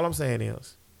is, I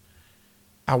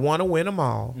want to win them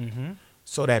all. Mm-hmm.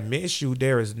 So that Minshew,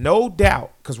 there is no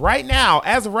doubt. Because right now,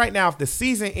 as of right now, if the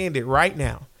season ended right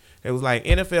now, it was like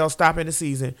NFL stopping the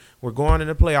season. We're going in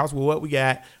the playoffs with what we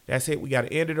got. That's it. We got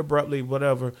to end it abruptly,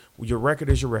 whatever. Your record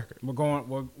is your record. We're going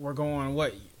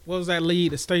what was that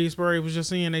lead that Statesbury was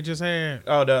just in? They just had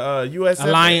the U.S.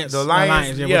 Alliance. The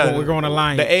Alliance. Yeah, we're going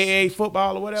Alliance. The AA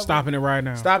football or whatever. Stopping it right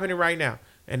now.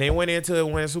 And they went into it,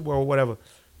 win Super Bowl or whatever.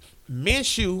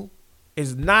 Minshew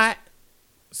is not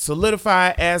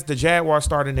solidified as the Jaguars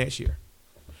starting next year.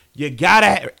 You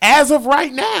gotta, as of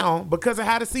right now, because of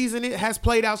how the season has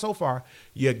played out so far,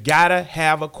 you gotta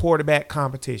have a quarterback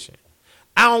competition.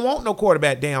 I don't want no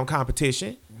quarterback damn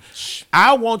competition.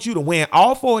 I want you to win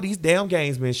all 4 of these damn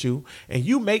games, Minshew, and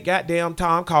you make goddamn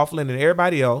Tom Coughlin and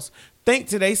everybody else think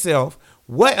to themselves,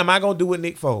 what am I gonna do with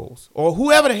Nick Foles or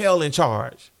whoever the hell in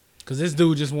charge? Because this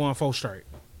dude just won 4 straight.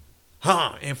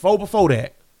 And 4 before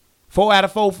that. 4 out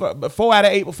of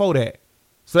 8 before that.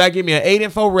 So that give me an 8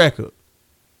 and 4 record.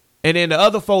 And then the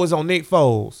other 4 is on Nick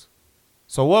Foles.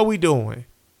 So what we doing?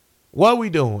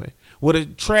 With a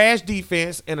trash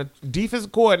defense and a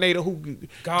defensive coordinator who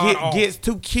gets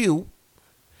too cute.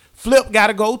 Flip got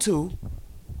to go too.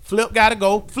 Flip,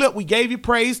 we gave you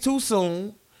praise too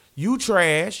soon. You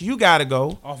trash. You got to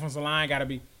go. Offensive line got to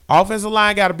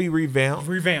be revamped.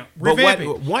 Revamp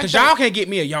it. Because y'all can't get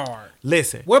me a yard.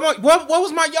 Listen. What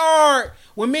was my yard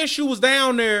When Minshew was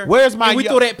down there, where's my? We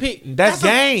threw that pick. That's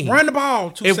game. Run the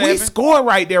ball. If we score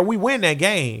right there, we win that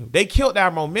game. They killed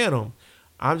our momentum.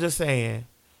 I'm just saying.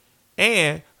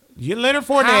 And Leonard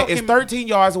Fournette is 13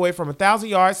 yards away from a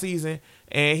 1,000-yard season,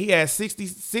 and he has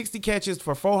 60 catches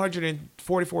for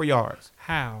 444 yards.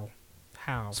 How?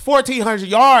 It's 1,400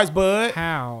 yards, bud.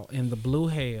 How in the blue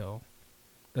hell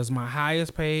does my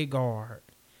highest paid guard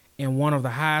and one of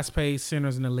the highest paid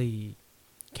centers in the league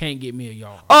can't get me a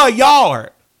yard? A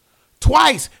yard.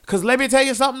 Twice. Because let me tell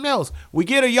you something else. We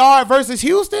get a yard versus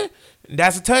Houston,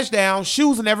 that's a touchdown.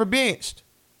 Shoes are never benched.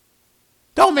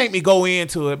 Don't make me go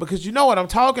into it because you know what I'm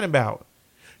talking about.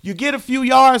 You get a few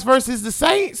yards versus the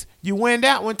Saints, you win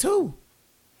that one too.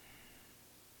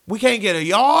 We can't get a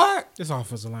yard. This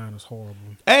offensive line is horrible.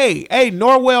 Hey,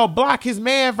 Norwell block his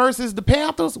man versus the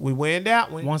Panthers. We win that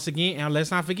one. Once again, and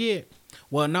let's not forget.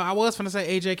 Well, no, I was going to say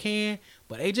A.J. Cann,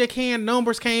 but A.J. Cann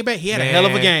numbers came back. He had a hell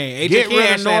of a game. Get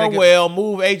rid of Norwell,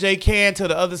 move A.J. Cann to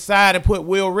the other side and put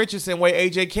Will Richardson where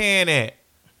A.J. Cann at.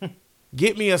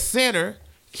 Get me a center,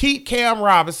 keep Cam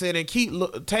Robinson and keep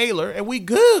Taylor, and we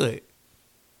good.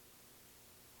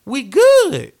 We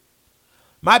good.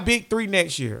 My big three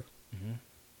next year.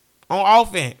 On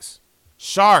offense,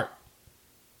 Shark,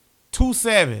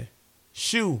 2-7,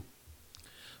 Shoe.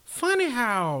 Funny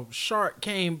how Shark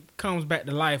comes back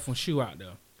to life when Shoe out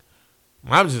there.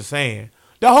 I'm just saying.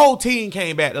 The whole team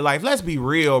came back to life. Let's be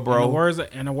real, bro.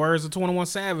 In the words of 21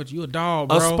 Savage, you a dog,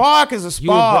 bro. A spark is a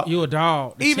spark. You a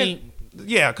dog.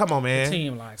 Yeah, come on, man. The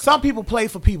team like some people play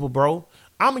for people, bro.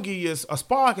 I'm going to give you a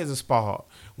spark is a spark.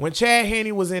 When Chad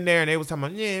Henne was in there and they was talking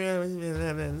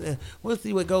about, we'll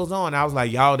see what goes on. I was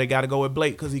like, y'all, they got to go with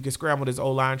Blake because he can scramble this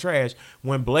O-line trash.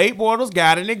 When Blake Bortles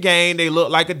got in the game, they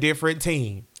looked like a different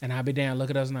team. And I'll be damn,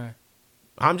 look at us now.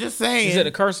 I'm just saying. Is it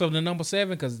the curse of the number 7?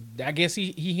 Because I guess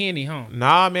he Henne, huh?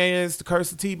 Nah, man, it's the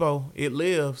curse of Tebow. It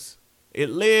lives.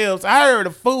 It lives. I heard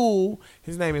a fool.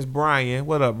 His name is Brian.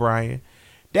 What up, Brian?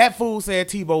 That fool said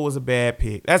Tebow was a bad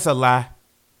pick. That's a lie.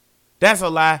 That's a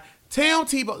lie. Tim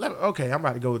Tebow. Okay, I'm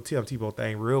about to go with Tim Tebow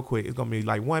thing real quick. It's going to be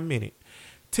like 1 minute.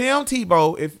 Tim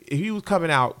Tebow, if he was coming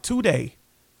out today,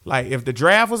 like if the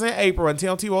draft was in April and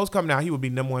Tim Tebow was coming out, he would be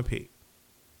number 1 pick.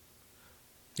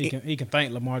 He can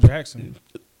thank Lamar Jackson.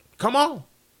 Come on.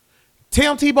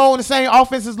 Tim Tebow in the same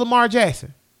offense as Lamar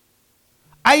Jackson.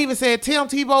 I even said Tim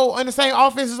Tebow in the same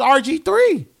offense as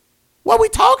RG3. What are we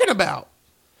talking about?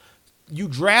 You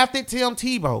drafted Tim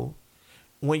Tebow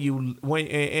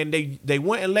and they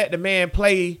went and let the man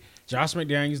play. Josh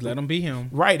McDaniels let him be him.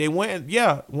 Right. They went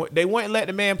and let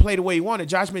the man play the way he wanted.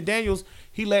 Josh McDaniels,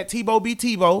 he let Tebow be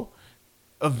Tebow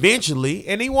eventually,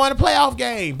 and he won a playoff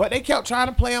game. But they kept trying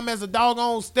to play him as a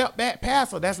doggone step back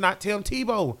passer. That's not Tim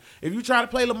Tebow. If you try to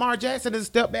play Lamar Jackson as a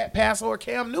step back passer or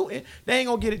Cam Newton, they ain't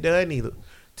gonna get it done either.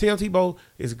 Tim Tebow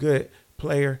is a good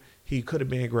player. He could have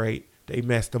been great. They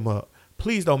messed him up.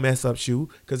 Please don't mess up Shoe,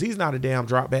 because he's not a damn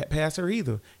drop back passer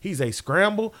either. He's a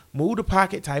scramble, move the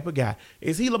pocket type of guy.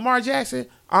 Is he Lamar Jackson?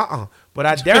 But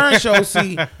I darn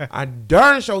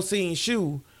sure seen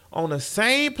Shoe on the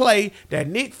same play that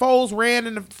Nick Foles ran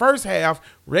in the first half.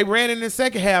 They ran in the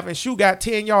second half, and Shoe got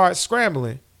 10 yards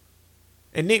scrambling.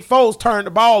 And Nick Foles turned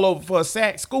the ball over for a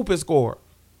sack, scoop, and score.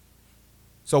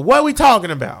 So what are we talking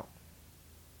about?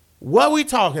 What are we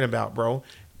talking about, bro?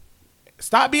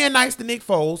 Stop being nice to Nick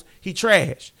Foles. He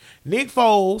trash. Nick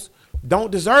Foles don't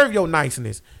deserve your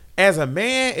niceness. As a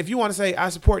man, if you want to say, I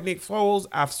support Nick Foles,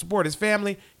 I support his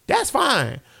family, that's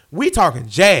fine. We talking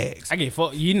Jags. I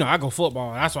go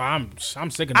football. That's why I'm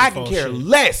sick of Nick Foles. I can care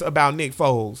less about Nick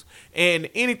Foles and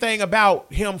anything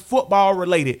about him football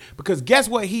related, because guess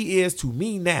what he is to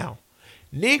me now?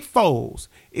 Nick Foles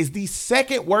is the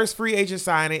second worst free agent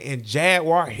signing in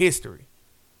Jaguar history.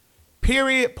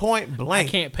 Period, point blank.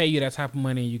 I can't pay you that type of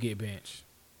money and you get benched.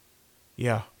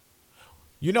 Yeah.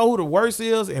 You know who the worst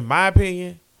is, in my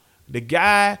opinion? The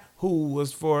guy who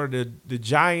was for the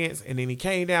Giants, and then he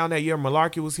came down that year.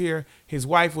 Malarkey was here. His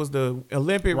wife was the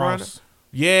Olympic runner.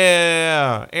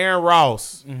 Yeah, Aaron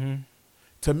Ross. Mm-hmm.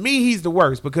 To me, he's the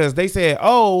worst, because they said,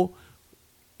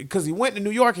 because he went to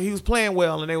New York and he was playing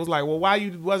well, and they was like, well, why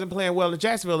you wasn't playing well in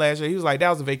Jacksonville last year? He was like, that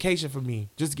was a vacation for me,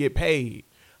 just to get paid.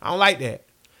 I don't like that.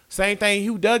 Same thing.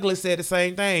 Hugh Douglas said the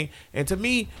same thing. And to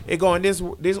me, it go in this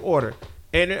order.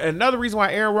 And another reason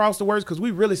why Aaron Ross the worst, because we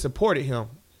really supported him.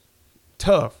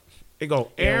 Tough. It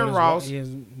go Aaron Ross. His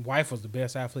wife was the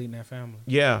best athlete in that family.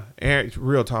 Yeah.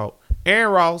 Real talk.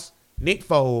 Aaron Ross, Nick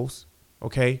Foles,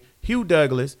 okay, Hugh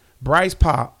Douglas, Bryce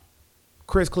Pop,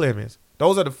 Chris Clemens.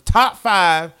 Those are the top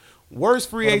 5 worst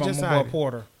free agents.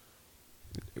 Porter.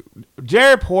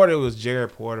 Jared Porter was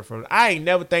Jared Porter. I ain't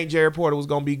never think Jared Porter was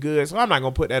going to be good, so I'm not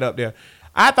going to put that up there.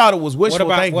 I thought it was wishful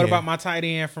thinking. What about my tight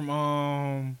end from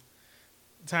the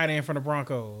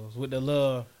Broncos with the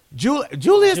little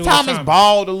Julius Thomas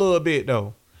balled a little bit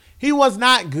though. He was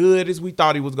not good as we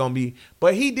thought he was gonna be,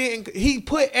 but he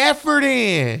put effort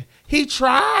in. He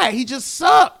tried. He just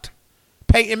sucked.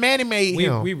 Peyton Manning made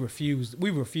him. We refused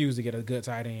to get a good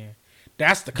tight end.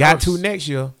 That's the curse. Got to next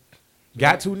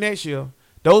year.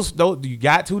 Those you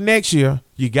got to next year.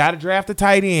 You got to draft a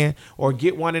tight end or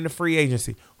get one in the free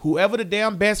agency. Whoever the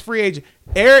damn best free agent,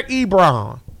 Eric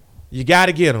Ebron, you got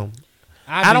to get him.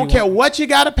 I don't care what you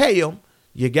got to pay him.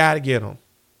 You got to get him.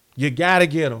 You got to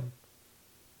get him.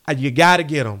 You got to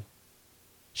get him.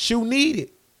 Shoe need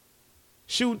it.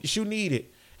 Shoe need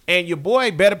it. And your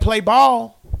boy better play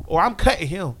ball or I'm cutting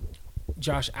him.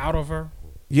 Josh Aldover.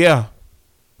 Yeah.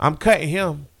 I'm cutting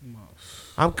him.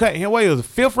 What, it was a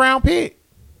 5th round pick?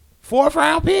 4th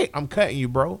round pick? I'm cutting you,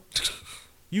 bro.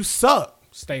 You suck.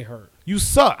 Stay hurt. You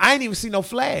suck. I ain't even see no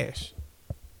Flash.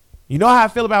 You know how I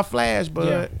feel about Flash, but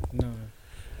yeah, no.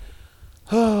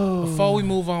 Before we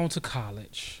move on to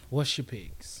college, what's your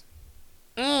picks?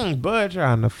 Bud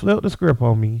trying to flip the script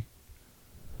on me.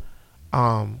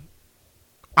 I'm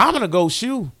gonna go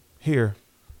shoe here.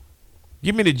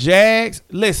 Give me the Jags.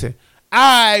 Listen,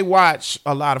 I watch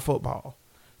a lot of football.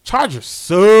 Chargers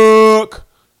suck.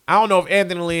 I don't know if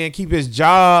Anthony Lynn keep his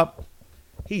job.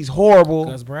 He's horrible.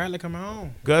 Gus Bradley come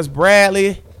on. Gus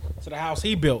Bradley. To the house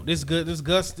he built. This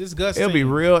Gus. It'll team. Be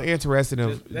real interesting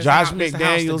if Josh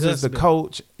McDaniels is the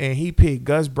coach and he picked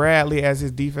Gus Bradley as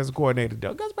his defensive coordinator.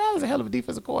 Gus Bradley's a hell of a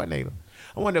defensive coordinator.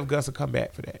 I wonder if Gus will come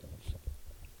back for that.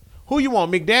 Who you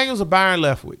want, McDaniels or Byron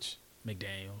Leftwich?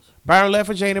 McDaniels. Byron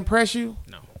Leftwich ain't impress you?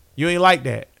 No. You ain't like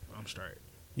that? I'm straight.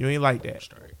 You ain't like that? I'm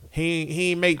straight.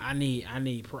 He ain't make. I need.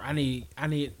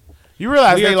 You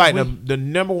realize they like the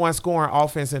number one scoring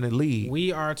offense in the league.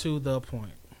 We are to the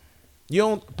point. You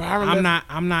don't.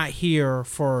 I'm not here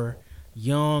for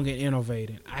young and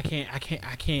innovating. I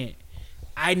can't.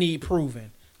 I need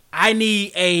proven. I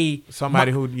need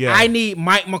somebody who. Yeah. I need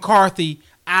Mike McCarthy.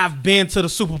 I've been to the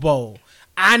Super Bowl.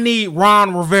 I need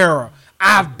Ron Rivera.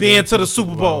 I've been to the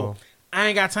Super Bowl. I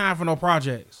ain't got time for no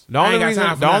projects. The only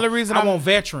reason I want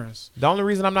veterans. The only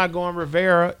reason I'm not going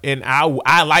Rivera, and I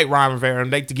like Ron Rivera,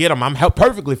 and to get him, I'm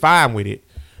perfectly fine with it.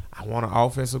 I want an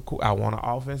offensive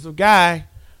guy.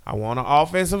 This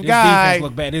defense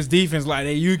look bad. This defense like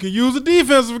that. You can use a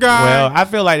defensive guy. Well, I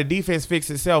feel like the defense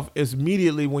fixes itself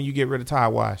immediately when you get rid of Ty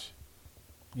Wash.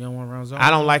 You don't want to run zone?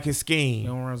 I don't like his scheme. You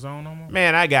don't run zone no more?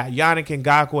 Man, I got Yannick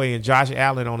Ngakoue and Josh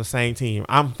Allen on the same team.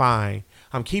 I'm fine.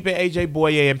 I'm keeping AJ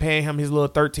Boye and paying him his little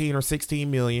 13 or 16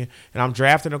 million, and I'm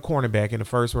drafting a cornerback in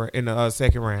the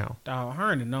second round. Dog,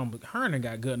 Herndon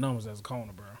got good numbers as a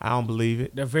corner, bro. I don't believe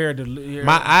it. They're very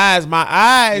my eyes.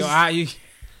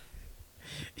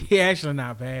 He actually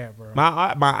not bad, bro.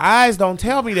 My eyes don't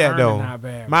tell me that though. Not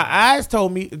bad, my eyes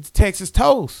told me it's Texas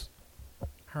toast.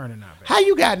 Herndon not bad. How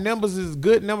you got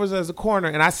good numbers as a corner,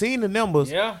 and I seen the numbers.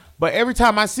 Yeah. But every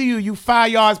time I see you 5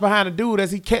 yards behind a dude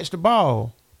as he catch the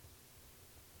ball.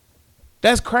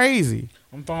 That's crazy.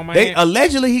 I'm throwing my hand.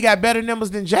 Allegedly, he got better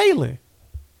numbers than Jalen.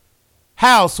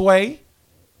 How, Sway?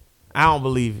 I don't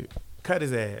believe it. Cut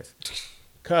his ass.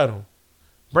 Cut him.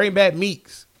 Bring back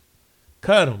Meeks.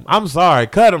 Cut him. I'm sorry.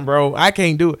 Cut him, bro. I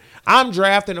can't do it. I'm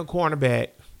drafting a cornerback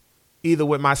either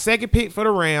with my second pick for the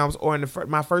Rams or in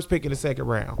my first pick in the second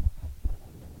round.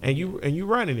 And you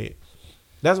running it.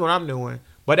 That's what I'm doing.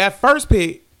 But that first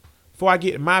pick, before I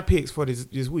get my picks for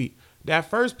this week, that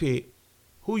first pick,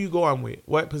 who you going with?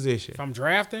 What position? If I'm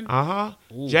drafting? Uh-huh.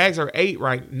 Jags are 8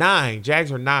 right. 9.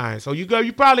 Jags are 9. So you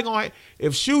probably going to,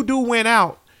 if Shoe do win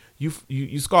out, you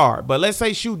scarred. But let's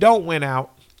say Shoe don't win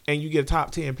out and you get a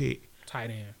top 10 pick. Tight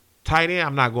end. Tight end?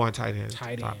 I'm not going tight end.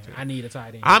 Tight end. I need a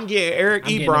tight end. I'm getting Eric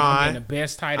Ebron. I'm getting the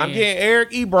best tight end. I'm getting Eric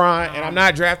Ebron, and I'm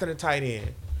not drafting a tight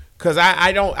end. Because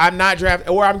I'm not drafting,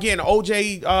 or I'm getting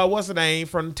OJ, what's the name,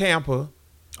 from Tampa.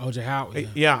 OJ Howard.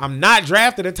 Yeah, I'm not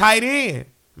drafting a tight end.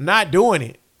 I'm not doing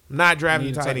it. I'm not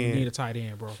drafting a tight end. You need a tight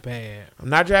end, bro. Bad. I'm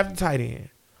not drafting tight end.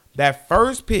 That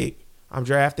first pick, I'm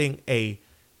drafting a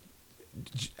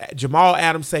Jamal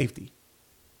Adams safety.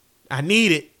 I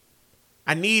need it.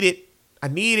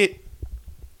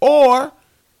 Or,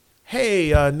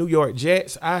 hey, New York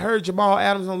Jets, I heard Jamal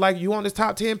Adams don't like you on this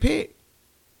top 10 pick.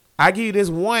 I give you this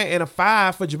 1 and a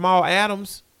 5 for Jamal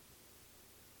Adams.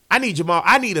 I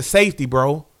need a safety,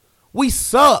 bro. We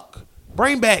suck.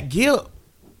 Bring back Gipp.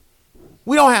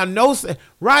 We don't have no.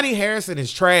 Ronnie Harrison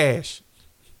is trash.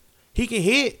 He can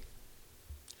hit.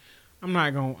 I'm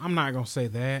not gonna say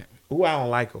that. Ooh, I don't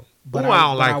like him. But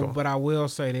I will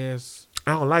say this.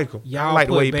 I don't like him. Y'all like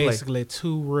put the way he basically play.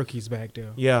 2 rookies back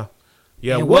there. Yeah.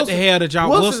 Yeah, and what the hell did y'all?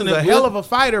 Wilson is a hell of a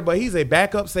fighter, but he's a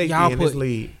backup safety in this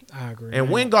league. I agree. And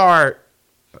Wingard,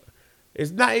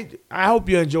 it's not. I hope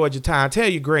you enjoyed your time. Tell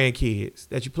your grandkids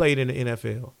that you played in the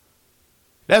NFL.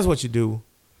 That's what you do.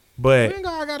 But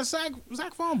Wingard got a sack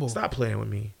fumble. Stop playing with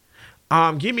me.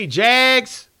 Give me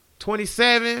Jags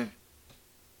 27,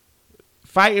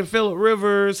 fighting Phillip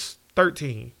Rivers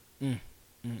 13.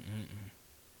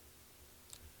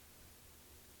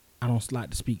 I don't like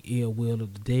to speak ill will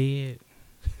of the dead.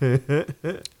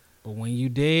 But when you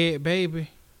dead, baby,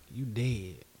 you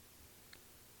dead.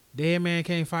 Dead man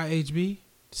can't fight HB.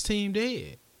 This team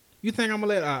dead. You think I'm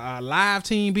going to let a live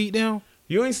team beat them?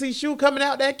 You ain't see Shoe coming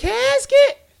out that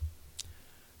casket?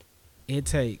 It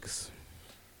takes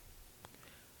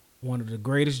one of the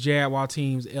greatest Jaguar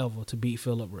teams ever to beat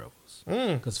Phillip Rivers.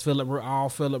 Because all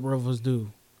Phillip Rivers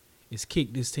do is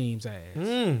kick this team's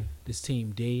ass. This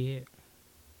team dead.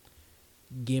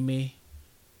 Give me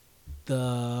the,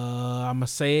 I'm going to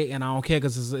say it, and I don't care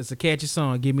because it's a catchy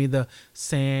song. Give me the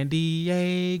San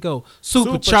Diego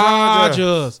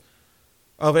Superchargers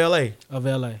of L.A.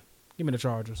 Give me the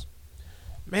Chargers.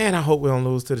 Man, I hope we don't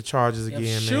lose to the Chargers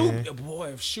again, man. Boy,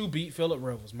 if Shoe beat Phillip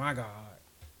Rivers, my God.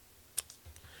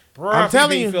 Bro, I'm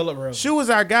telling you, Shoe is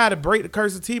our guy to break the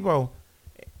curse of Tebow.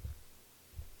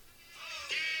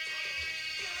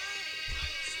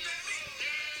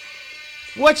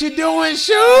 What you doing,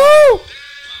 Shoe?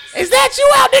 Is that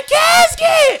you out the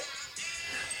casket?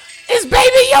 It's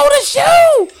Baby Yoda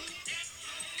Shoe.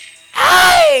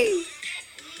 Hey!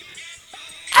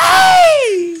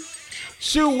 Hey!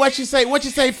 Shoe, what you say? What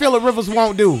you say Phillip Rivers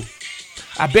won't do?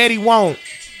 I bet he won't.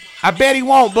 I bet he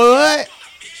won't, bud.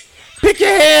 Pick your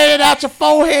head out your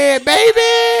forehead,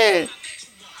 baby.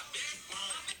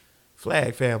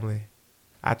 Flag family.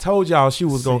 I told y'all Shoe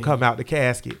was going to come out the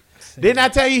casket. Didn't I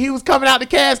tell you he was coming out the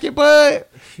casket, bud?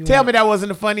 Tell me that wasn't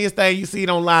the funniest thing you seen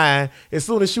online as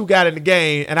soon as Shoe got in the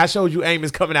game and I showed you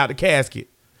Amos coming out the casket.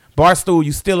 Barstool,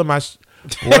 you stealing my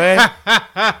what?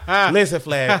 Listen,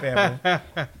 Flag family.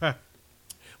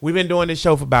 We've been doing this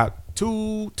show for about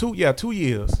 2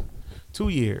 years. 2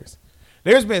 years.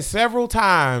 There's been several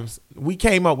times we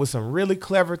came up with some really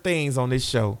clever things on this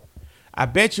show. I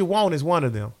bet you won't is one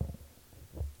of them.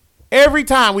 Every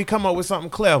time we come up with something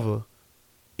clever,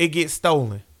 it gets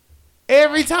stolen.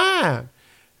 Every time.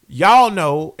 Y'all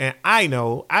know, and I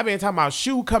know, I've been talking about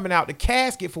Shoe coming out the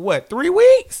casket for what, 3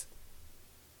 weeks?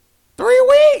 3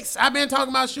 weeks. I've been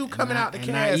talking about Shoe coming out the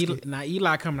casket. Now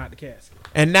Eli coming out the casket.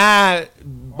 And now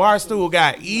Barstool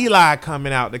got Eli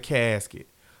coming out the casket.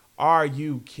 Are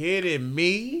you kidding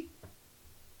me?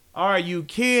 Are you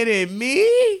kidding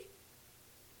me?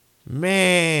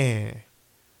 Man.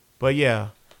 But yeah.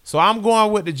 So I'm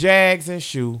going with the Jags and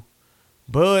Shoe.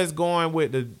 Bud's going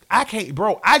with the I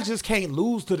just can't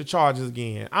lose to the Chargers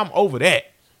again. I'm over that.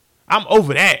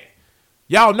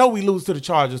 Y'all know we lose to the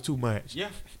Chargers too much. Yeah.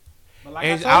 But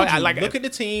look at the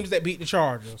teams that beat the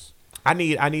Chargers. I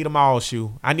need them all,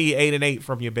 Shoe. I need 8-8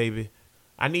 from you, baby.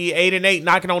 I need 8-8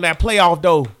 knocking on that playoff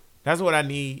door. That's what I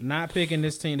need. Not picking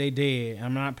this team, they dead.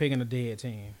 I'm not picking a dead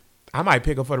team. I might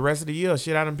pick them for the rest of the year.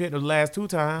 Shit, I done picked them the last 2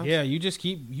 times. Yeah, you just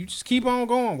keep on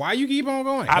going. Why you keep on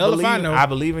going? I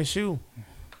believe in Shoe.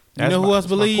 You know who else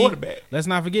believe? Let's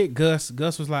not forget Gus.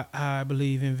 Gus was like, I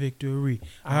believe in victory.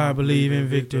 I believe in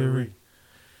victory.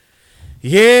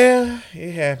 Yeah,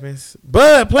 it happens.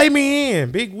 Bud, play me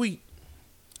in. Big week.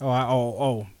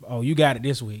 Oh, you got it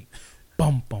this week.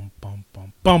 Bum bum bum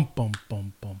bum bum bum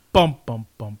bum bum bum bum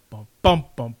bum bum bum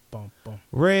bum bum bum.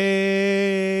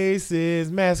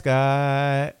 Racist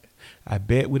mascot. I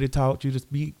bet we'd have taught you to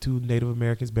speak to Native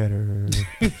Americans better.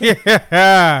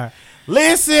 Yeah.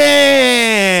 Listen.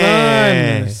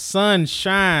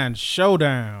 Sunshine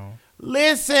Showdown.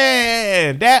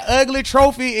 Listen. That ugly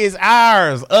trophy is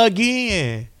ours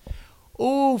again.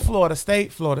 Ooh, Florida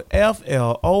State, Florida.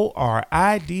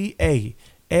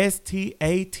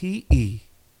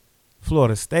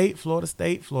 FLORIDA STATE.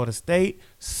 Florida State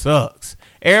sucks.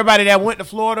 Everybody that went to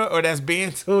Florida or that's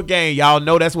been to a game, y'all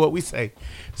know that's what we say.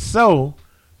 So,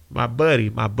 my buddy,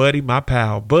 my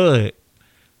pal, Bud,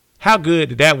 how good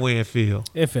did that win feel?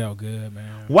 It felt good,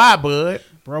 man. Why, Bud?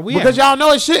 Bro, because y'all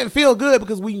know it shouldn't feel good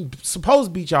because we supposed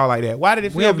to beat y'all like that. Why did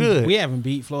it feel good? We haven't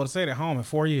beat Florida State at home in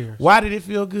 4 years. Why did it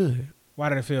feel good? Why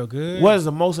did it feel good? What is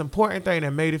the most important thing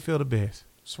that made it feel the best?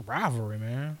 It's a rivalry,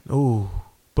 man. Ooh,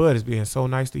 Bud is being so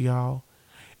nice to y'all.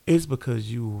 It's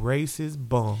because you racist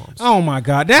bums. Oh my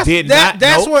God, that's where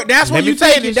you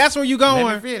take it. That's where you going.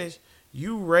 Let me finish.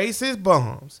 You racist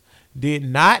bums did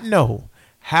not know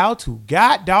how to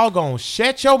doggone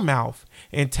shut your mouth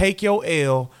and take your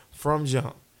L from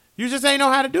jump. You just ain't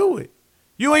know how to do it.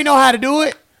 You ain't know how to do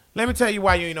it. Let me tell you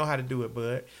why you ain't know how to do it,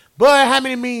 bud. Bud, how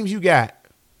many memes you got?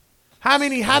 How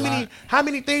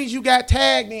many things you got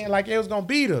tagged in like it was gonna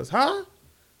beat us, huh?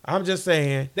 I'm just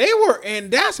saying. They were,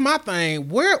 and that's my thing.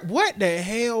 What the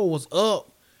hell was up?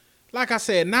 Like I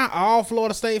said, not all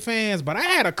Florida State fans, but I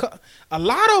had a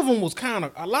lot of them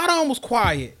was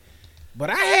quiet. But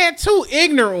I had 2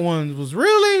 ignorant ones. Was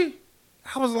really,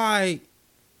 I was like,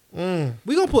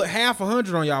 we gonna put half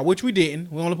 100 on y'all, which we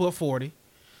didn't. We only put 40.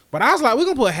 But I was like, we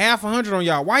gonna put half 100 on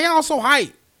y'all. Why y'all so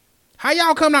hype? How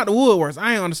y'all coming out the woodworks?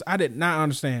 I did not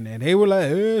understand that. They were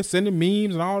like sending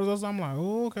memes and all this stuff. I'm like,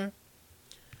 oh, okay.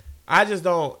 I just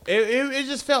don't. It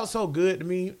just felt so good to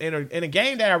me in a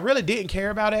game that I really didn't care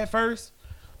about at first,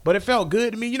 but it felt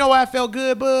good to me. You know why it felt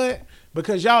good, bud?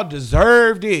 Because y'all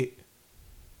deserved it.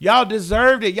 Y'all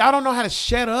deserved it. Y'all don't know how to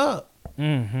shut up.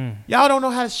 Mm-hmm. Y'all don't know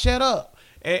how to shut up.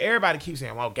 And everybody keeps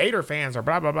saying, well, Gator fans are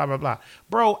blah, blah, blah, blah, blah.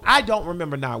 Bro, I don't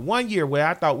remember not one year where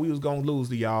I thought we was going to lose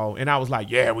to y'all, and I was like,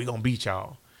 yeah, we going to beat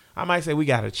y'all. I might say we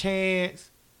got a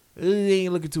chance. It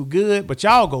ain't looking too good, but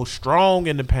y'all go strong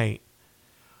in the paint.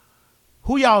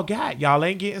 Who y'all got? Y'all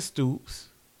ain't getting Stoops.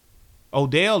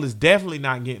 Odell is definitely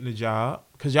not getting the job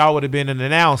because y'all would have been and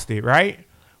announced it, right?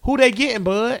 Who they getting,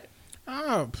 bud?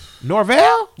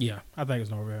 Norvell? Yeah, I think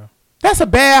it's Norvell. That's a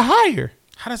bad hire.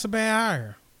 How that's a bad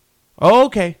hire? Oh,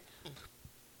 okay.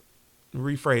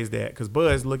 Rephrase that because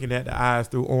Bud's looking at the eyes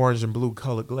through orange and blue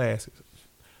colored glasses.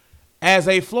 As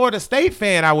a Florida State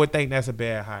fan, I would think that's a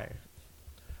bad hire.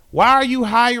 Why are you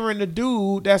hiring a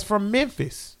dude that's from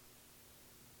Memphis?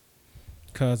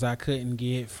 Because I couldn't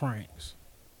get Franks.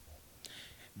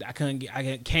 I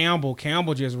get Campbell.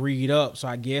 Campbell just read up, so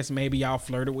I guess maybe y'all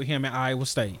flirted with him at Iowa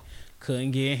State.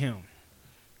 Couldn't get him.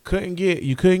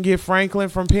 You couldn't get Franklin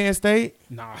from Penn State?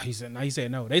 Nah, he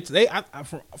said no.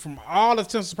 From all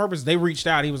intents and purposes, they reached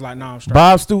out. He was like, "No, I'm straight."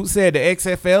 Bob Stoops said the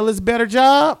XFL is a better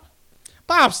job.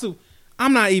 Bob Stoops.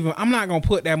 I'm not gonna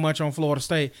put that much on Florida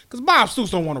State because Bob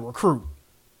Stoops don't want to recruit.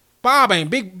 Bob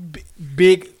ain't big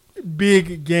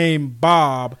game.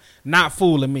 Bob not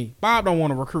fooling me. Bob don't want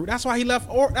to recruit. That's why he left.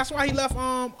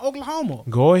 Oklahoma.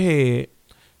 Go ahead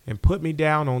and put me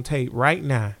down on tape right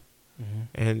now. Mm-hmm.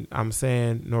 And I'm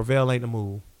saying Norvell ain't the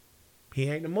move. He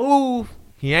ain't the move.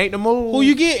 Who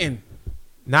you getting?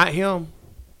 Not him.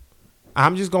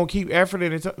 I'm just going to keep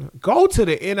efforting it. Go to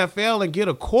the NFL and get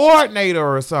a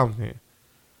coordinator or something.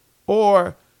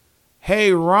 Or,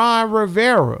 hey, Ron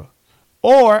Rivera.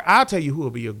 Or, I'll tell you who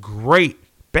will be a great,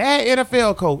 bad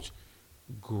NFL coach,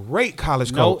 great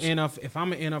college coach. If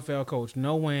I'm an NFL coach,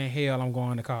 no way in hell I'm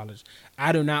going to college.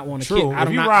 I do not want to. True. I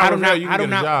do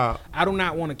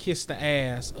not want to kiss the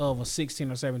ass of a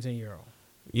 16 or 17-year-old.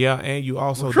 Yeah, and you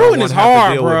also recruiting don't is have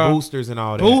hard, to deal bro. with boosters and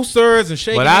all that. Boosters and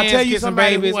shaking hands, but I'll tell you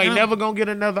somebody babies, who ain't never gonna get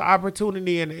another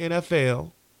opportunity in the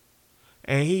NFL,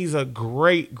 and he's a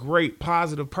great, great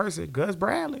positive person. Gus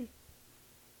Bradley.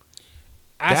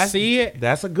 I see it.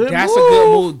 That's a good move. That's a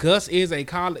good move. Gus is a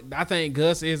college. I think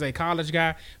Gus is a college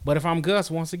guy. But if I'm Gus,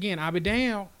 once again, I'll be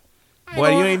down.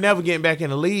 Boy, you ain't never getting back in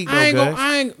the league,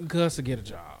 Gus. Gus to get a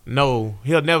job. No,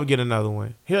 he'll never get another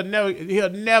one. He'll never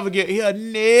get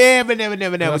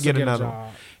another one.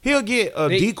 He'll get a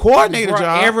D coordinator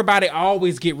job. Everybody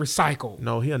always get recycled.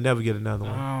 No, he'll never get another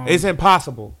one. It's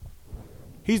impossible.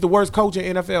 He's the worst coach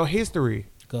in NFL history.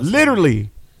 Literally,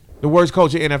 the worst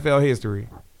coach in NFL history.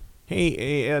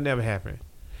 It'll never happen.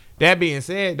 That being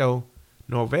said, though,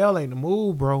 Norvell ain't the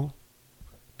move, bro.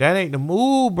 That ain't the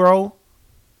move, bro.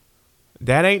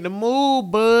 That ain't the move,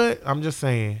 bud. I'm just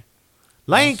saying.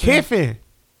 Lane Kiffin.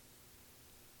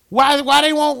 Why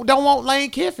they don't want Lane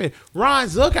Kiffin? Ron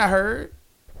Zook, I heard.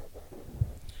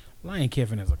 Lane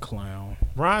Kiffin is a clown.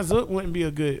 Ron Zook wouldn't be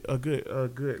a good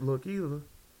look either.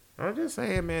 I'm just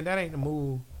saying, man, that ain't the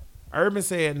move. Urban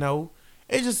said no.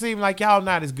 It just seemed like y'all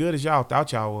not as good as y'all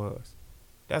thought y'all was.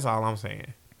 That's all I'm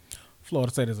saying.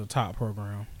 Florida State is a top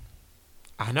program.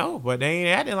 I know, but they ain't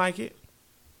acting like it.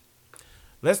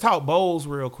 Let's talk bowls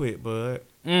real quick, bud.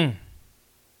 You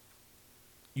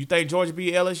think Georgia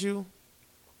beat LSU?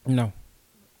 No.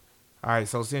 All right,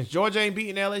 so since Georgia ain't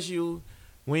beating LSU,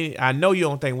 I know you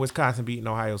don't think Wisconsin beating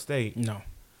Ohio State. No.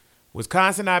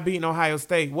 Wisconsin not beating Ohio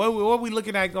State. What we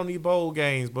looking at on these bowl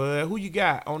games, bud? Who you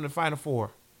got on the Final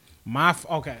Four?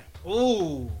 Okay.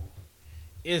 Ooh.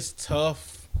 It's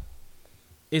tough.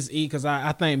 It's because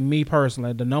I think me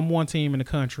personally, the number one team in the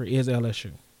country is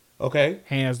LSU. Okay.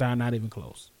 Hands down, not even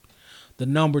close. The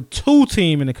number 2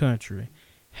 team in the country,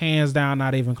 hands down,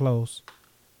 not even close,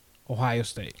 Ohio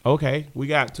State. Okay. We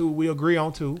got 2. We agree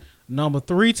on 2. Number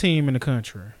 3 team in the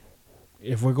country,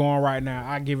 if we're going right now,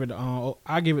 I give it to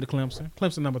Clemson.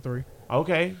 Clemson number 3.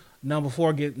 Okay. Number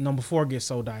 4 gets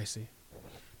so dicey.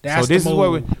 That's so this the is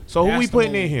move. what who we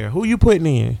putting in here? Who you putting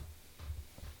in?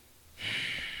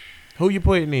 Who you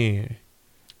putting in?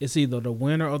 It's either the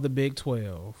winner of the Big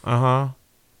 12.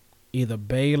 Either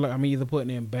Baylor. I'm either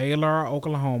putting in Baylor or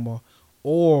Oklahoma,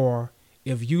 or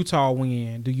if Utah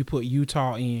win, do you put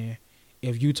Utah in?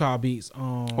 If Utah beats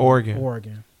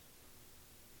Oregon.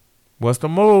 What's the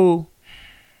move?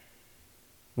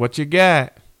 What you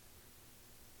got?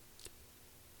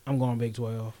 I'm going Big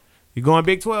 12. You going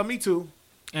Big 12? Me too.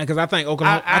 And because I think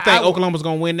Oklahoma's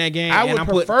going to win that game. I would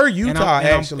prefer Utah,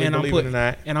 actually, believe it or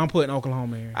not. And I'm putting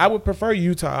Oklahoma in. I would prefer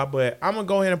Utah, but I'm going to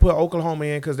go ahead and put Oklahoma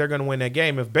in because they're going to win that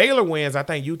game. If Baylor wins, I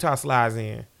think Utah slides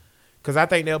in because I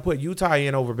think they'll put Utah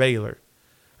in over Baylor.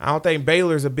 I don't think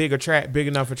Baylor's a big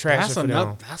enough attraction for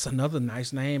them. That's another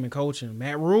nice name in coaching.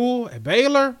 Matt Rule at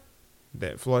Baylor.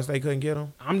 That Florida State couldn't get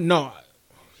him?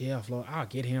 Florida, I'll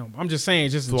get him. I'm just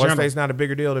saying, just Florida State's not a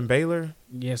bigger deal than Baylor?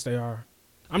 Yes, they are.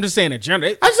 I'm just saying in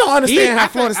general. I just don't understand how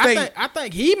Florida State. I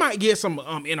think he might get some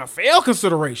NFL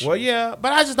consideration. Well, yeah,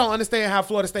 but I just don't understand how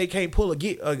Florida State can't pull a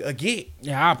get.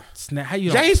 Yeah, how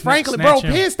you James Franklin, bro.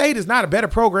 Penn State is not a better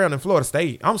program than Florida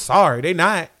State. I'm sorry, they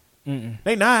not.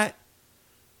 They not.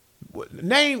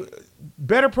 Name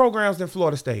better programs than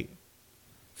Florida State.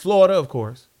 Florida, of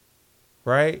course.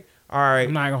 Right. All right.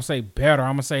 I'm not gonna say better.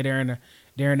 I'm gonna say they're in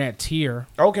that tier.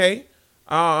 Okay.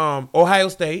 Ohio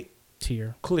State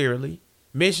tier, clearly.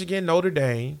 Michigan, Notre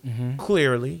Dame,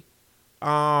 clearly.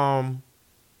 Let's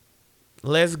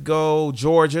go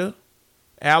Georgia,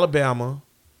 Alabama.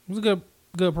 It was a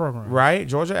good program. Right?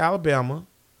 Georgia, Alabama.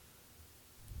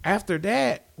 After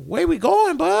that, where we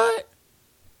going, bud?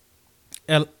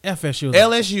 FSU.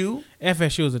 LSU.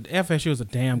 FSU is a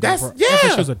damn good program. Yeah.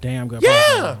 FSU is a damn good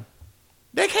program.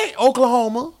 They can't.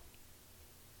 Oklahoma.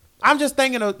 I'm just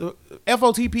thinking of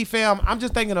FOTP fam. I'm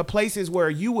just thinking of places where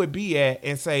you would be at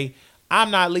and say, I'm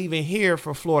not leaving here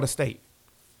for Florida State.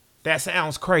 That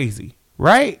sounds crazy,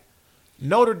 right?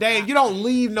 Notre Dame. You don't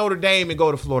leave Notre Dame and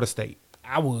go to Florida State.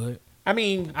 I would. I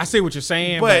mean, I see what you're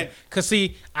saying, but because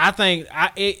see, I think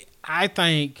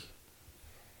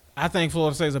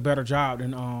Florida State is a better job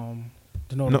than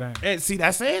Notre Dame. And see,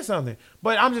 that's saying something.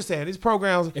 But I'm just saying these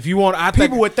programs. If you want,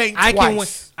 people would think twice. Can win.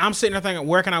 I'm sitting there thinking,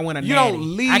 where can I win a natty?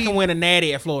 Don't leave. I can win a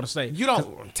natty at Florida State. You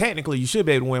don't. Technically, you should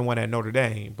be able to win one at Notre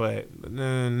Dame, but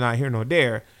not here nor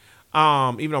there.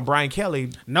 Even though Brian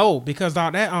Kelly. No, because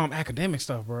all that academic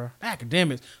stuff, bro.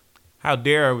 Academics. How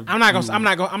dare? I'm not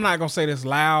gonna say this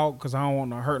loud because I don't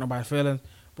want to hurt nobody's feelings.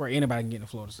 Bro, anybody can get into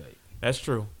Florida State. That's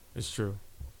true. It's true.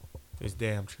 It's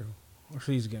damn true.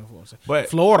 She's getting Florida State. But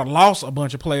Florida lost a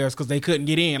bunch of players because they couldn't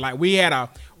get in. Like we had a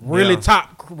really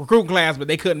top recruiting class, but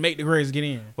they couldn't make the grades get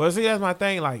in. Well, see, that's my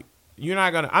thing. Like you're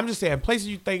not gonna. I'm just saying places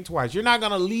you think twice. You're not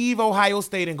gonna leave Ohio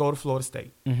State and go to Florida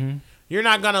State. Mm-hmm. You're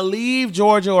not gonna leave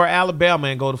Georgia or Alabama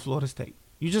and go to Florida State.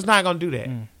 You're just not gonna do that,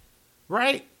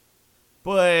 right?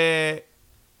 But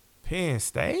Penn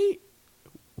State,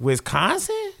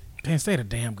 Wisconsin. Penn State a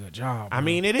damn good job. Bro. I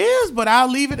mean, it is, but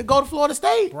I'll leave it to go to Florida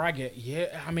State. Bro, I get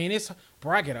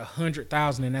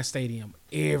 100,000 in that stadium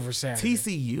every Saturday.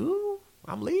 TCU,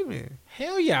 I'm leaving.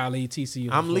 Hell yeah, I'll leave TCU.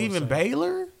 I'm leaving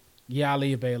Baylor. Yeah, I'll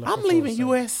leave Baylor. I'm leaving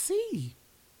USC.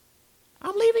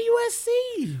 I'm leaving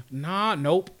USC. Nah,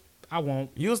 nope. I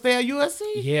won't. You'll stay at USC?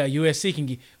 Yeah, USC can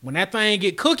get when that thing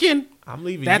get cooking. I'm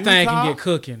leaving. That Utah. thing can get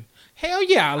cooking. Hell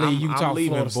yeah, I'll leave Utah. I'm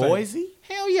leaving Florida Boise. State.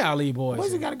 Hell yeah, I'll leave Boise.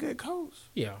 Boise got a good coach.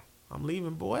 Yeah. I'm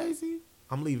leaving Boise.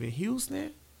 I'm leaving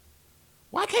Houston.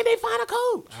 Why can't they find a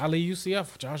coach? I'll leave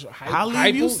UCF. I'll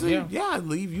leave UCF. Yeah, I'll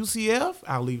leave UCF.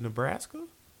 I'll leave Nebraska.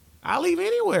 I'll leave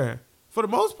anywhere for the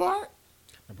most part.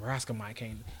 Nebraska might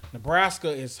can't. Nebraska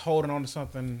is holding on to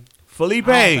something. Felipe.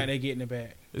 I don't think they getting it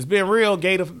back. It's been real,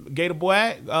 Gator boy.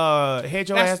 Head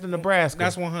your ass to Nebraska.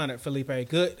 That's 100, Felipe.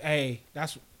 Good. Hey,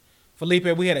 that's Felipe.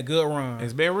 We had a good run.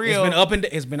 It's been real. It's been up and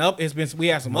it's been up. It's been we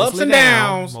had some ups and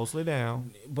downs. Mostly down.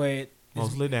 But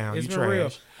mostly down. It's you been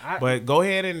trash. real. But go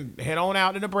ahead and head on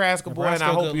out to Nebraska, boy. And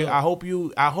I hope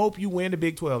you win the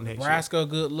Big 12 next year. Nebraska a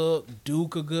good look.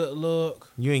 Duke a good look.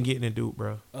 You ain't getting a Duke,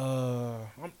 bro.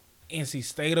 NC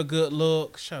State a good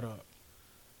look. Shut up.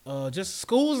 Just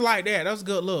schools like that. That's a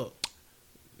good look.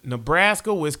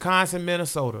 Nebraska, Wisconsin,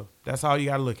 Minnesota. That's all you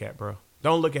got to look at, bro.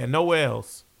 Don't look at nowhere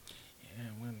else.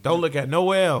 Don't look at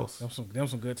nowhere else. Them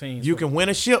some good teams. You can win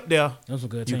a ship there. Them some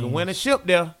good teams. You can win a ship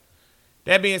there.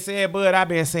 That being said, bud, I've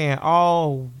been saying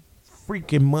all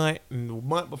freaking month and the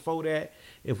month before that,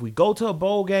 if we go to a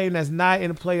bowl game that's not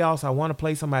in the playoffs, I want to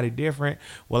play somebody different.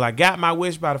 Well, I got my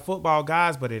wish by the football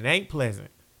guys, but it ain't pleasant.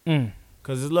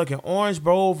 Because it's looking Orange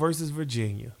Bowl versus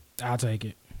Virginia. I'll take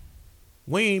it.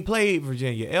 We ain't played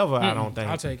Virginia ever, I don't think.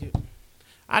 I'll take it.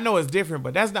 I know it's different,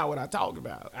 but that's not what I talked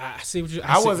about. I see what you.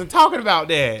 I wasn't talking about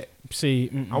that.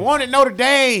 See, I wanted Notre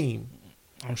Dame.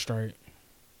 I'm straight.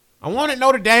 I wanted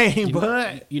Notre Dame,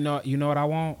 but you know what I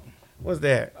want? What's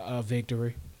that? A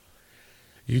victory.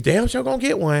 You damn sure gonna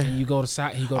get one. And you go to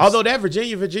side. Although that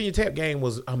Virginia Tech game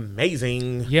was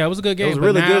amazing. Yeah, it was a good game. It was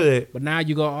really good. But now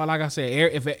you go. Like I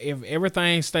said, if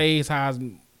everything stays how it's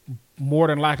more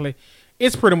than likely,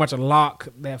 it's pretty much a lock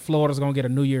that Florida's gonna get a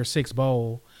New Year's Six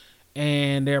bowl,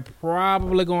 and they're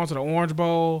probably going to the Orange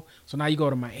Bowl. So now you go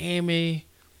to Miami.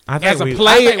 I think we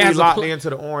locked into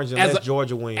the Orange unless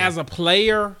Georgia wins. As a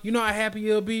player, you know how happy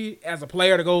you'll be as a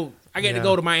player to go. I get to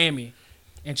go to Miami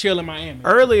and chill in Miami.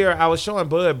 Earlier, I was showing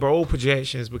Bud bowl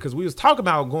projections because we was talking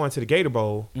about going to the Gator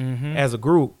Bowl as a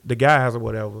group, the guys or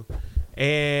whatever.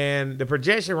 And the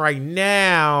projection right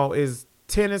now is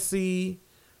Tennessee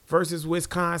versus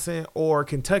Wisconsin or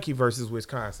Kentucky versus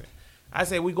Wisconsin. I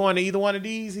said, we going to either one of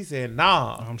these? He said,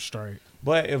 nah. I'm straight.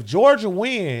 But if Georgia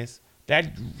wins,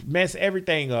 that mess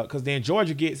everything up because then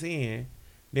Georgia gets in.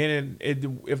 Then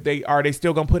if they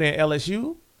still gonna put in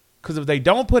LSU? Because if they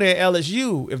don't put in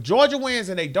LSU, if Georgia wins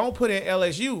and they don't put in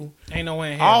LSU, ain't no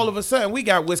way in hell. All of a sudden we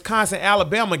got Wisconsin,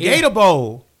 Alabama, Gator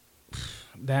Bowl.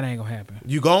 That ain't gonna happen.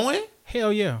 You going?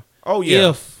 Hell yeah. Oh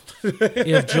yeah.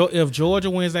 If Georgia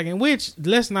wins that game, which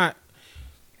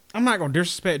I'm not gonna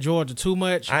disrespect Georgia too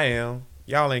much. I am.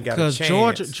 Y'all ain't got a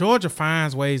chance. Because Georgia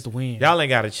finds ways to win. Y'all ain't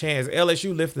got a chance.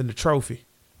 LSU lifting the trophy.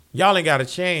 Y'all ain't got a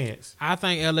chance. I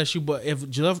think LSU, but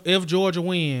if Georgia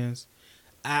wins,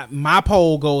 my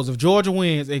poll goes, if Georgia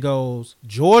wins, it goes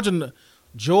Georgia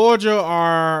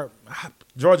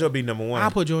will be number one. I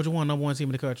put Georgia number one team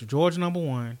in the country. Georgia number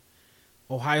one,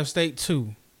 Ohio State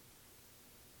 2.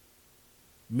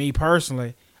 Me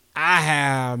personally,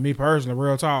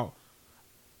 real talk,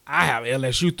 I have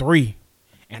LSU 3.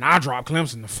 And I drop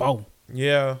Clemson to 4.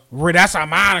 Yeah. That's how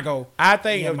mine go. I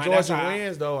think if Georgia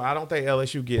wins, though, I don't think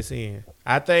LSU gets in.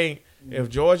 I think if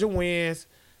Georgia wins,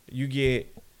 you get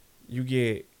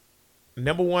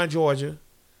number one Georgia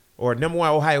or number one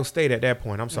Ohio State at that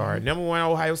point. I'm sorry. Number one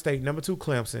Ohio State, number 2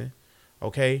 Clemson.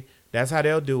 Okay? That's how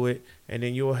they'll do it. And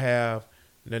then you'll have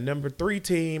the number 3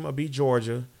 team will be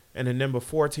Georgia and the number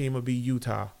 4 team will be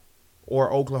Utah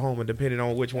or Oklahoma, depending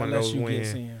on which one of those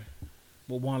wins.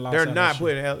 But one loss. They're LSU. Not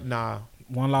putting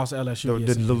one loss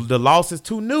LSU. The loss is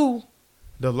too new.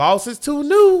 The loss is too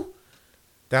new.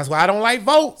 That's why I don't like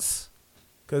votes.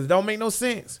 Because it don't make no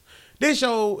sense. This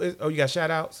show is you got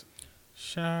shout outs?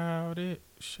 Shout it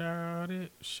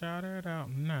out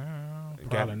now.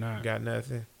 Probably not. Got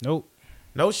nothing. Nope.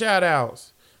 No shout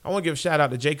outs. I want to give a shout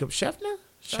out to Jacob Scheffner.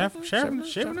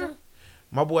 Scheffner.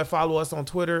 My boy follow us on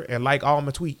Twitter and like all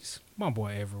my tweets. My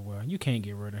boy everywhere. You can't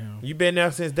get rid of him. You been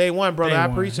there since day one, brother. I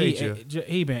appreciate you.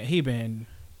 He been.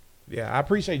 Yeah, I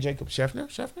appreciate Jacob Scheffner.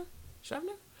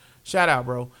 Shout out,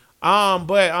 bro.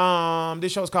 But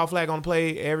this show's called Flag on the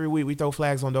Play. Every week we throw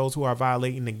flags on those who are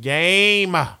violating the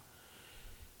game.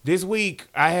 This week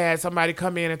I had somebody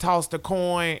come in and toss the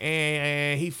coin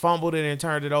and he fumbled it and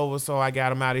turned it over, so I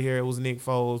got him out of here. It was Nick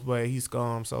Foles, but he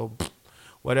scum, so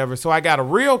whatever. So I got a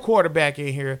real quarterback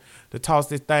in here to toss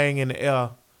this thing in the air.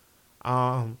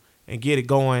 And get it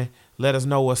going. Let us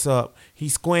know what's up. He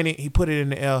squinted. He put it in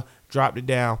the air, dropped it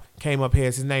down, came up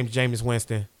heads. His name's Jameis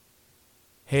Winston.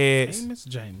 Heads.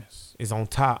 Jameis is on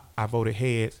top. I voted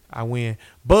heads. I win.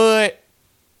 But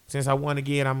since I won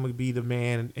again, I'm going to be the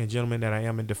man and gentleman that I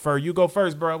am and defer. You go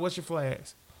first, bro. What's your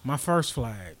flags? My first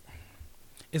flag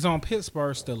is on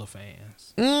Pittsburgh Steelers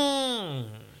fans.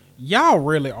 Y'all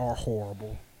really are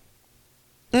horrible.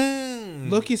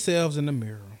 Look yourselves in the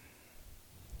mirror.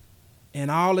 And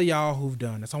all of y'all who've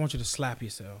done this, I want you to slap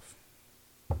yourself.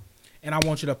 And I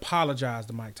want you to apologize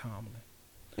to Mike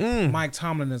Tomlin. Mike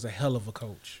Tomlin is a hell of a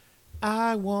coach.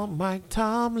 I want Mike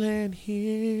Tomlin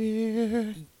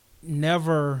here.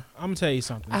 Never. I'm going to tell you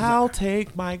something. I'll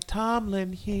take Mike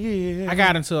Tomlin here. I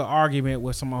got into an argument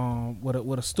with some with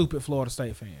a stupid Florida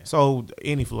State fan. So,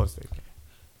 any Florida State fan.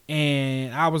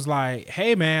 And I was like,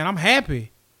 hey, man, I'm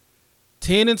happy.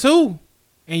 10-2.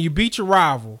 And you beat your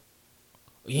rival.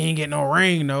 You ain't get no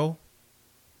ring, though.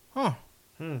 Huh.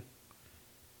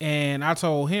 And I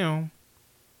told him,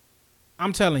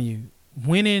 I'm telling you,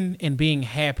 winning and being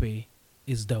happy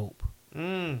is dope.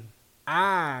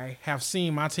 I have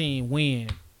seen my team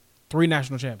win 3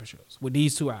 national championships with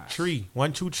these 2 eyes.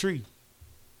 1-2 tree.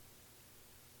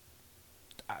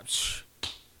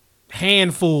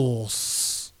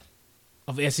 Handfuls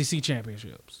of SEC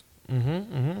championships.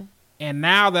 And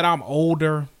now that I'm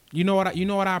older, you know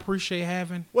what I appreciate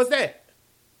having? What's that?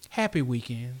 Happy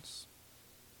weekends.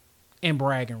 and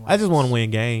bragging rights. I just want to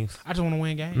win games. I just want to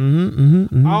win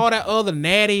games. All that other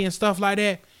natty and stuff like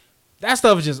that. That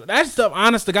stuff,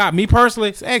 honest to God, me personally,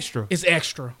 it's extra. It's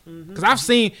extra. Because I've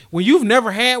seen, when you've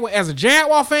never had one, as a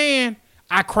Jaguar fan,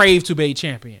 I crave to be a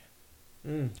champion.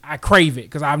 I crave it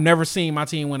because I've never seen my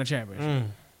team win a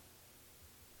championship.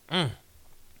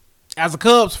 As a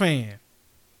Cubs fan,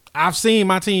 I've seen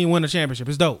my team win a championship.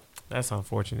 It's dope. That's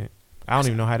unfortunate. I don't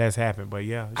even know how that's happened, but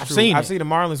yeah, I've seen it. I've seen the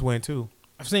Marlins win too.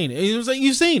 I've seen it.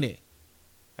 You've seen it.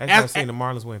 Actually, I've seen the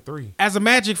Marlins win 3. As a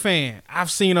Magic fan,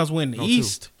 I've seen us win the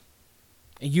East. 2.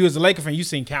 And you as a Laker fan, you've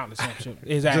seen countless championships.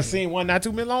 Exactly. Just seen one not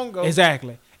too long ago.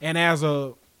 Exactly. And as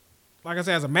a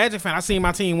Magic fan, I seen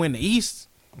my team win the East.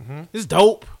 It's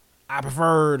dope. I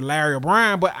prefer Larry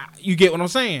O'Brien, but you get what I'm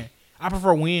saying. I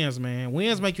prefer wins, man.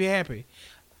 Wins make you happy.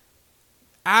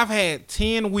 I've had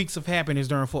 10 weeks of happiness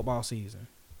during football season.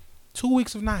 2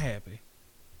 weeks of not happy.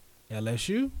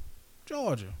 LSU,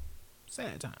 Georgia.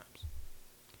 Sad times.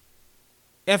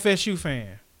 FSU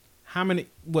fan. How many?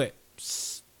 What?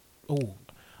 Oh,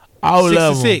 all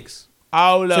 66.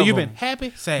 All of them. So you've been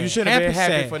happy, sad. You should have been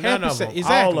happy for none of them.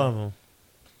 Exactly. All of them.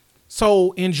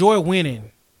 So enjoy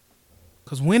winning,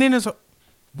 because winning is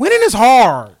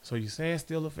hard. So you saying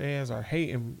Steelers fans are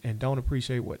hating and don't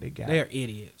appreciate what they got? They're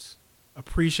idiots.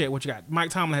 Appreciate what you got. Mike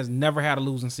Tomlin has never had a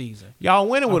losing season. Y'all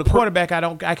winning with a quarterback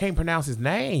I can't pronounce his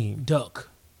name. Duck.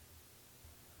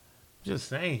 Just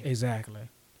saying. Exactly.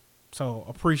 So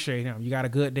appreciate him. You got a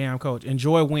good damn coach.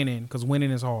 Enjoy winning, because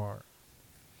winning is hard.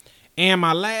 And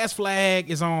my last flag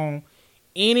is on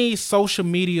any social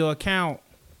media account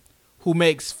who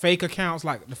makes fake accounts,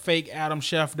 like the fake Adam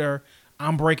Schefter,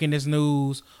 I'm breaking this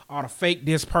news, or the fake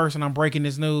this person, I'm breaking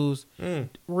this news.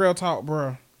 Real talk,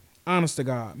 bro. Honest to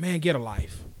God. Man, get a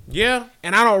life. Yeah.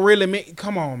 And I don't really mean,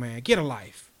 come on, man. Get a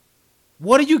life.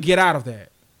 What do you get out of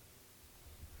that?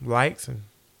 Likes and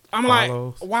I'm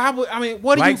follows. Like, why would, I mean,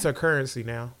 what do likes are currency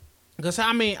now. Because,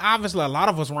 I mean, obviously a lot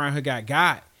of us around here got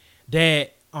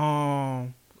that,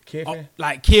 Kiffin?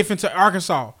 Like Kiffin to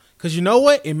Arkansas. Because you know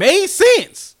what? It made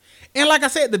sense. And like I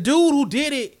said, the dude who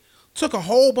did it took a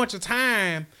whole bunch of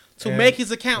time to make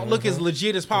his account look as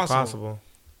legit as possible.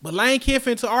 But Lane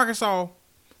Kiffin to Arkansas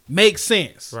makes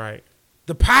sense. Right.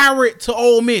 The Pirate to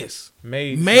Ole Miss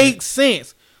makes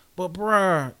sense. But,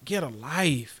 bruh, get a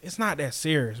life. It's not that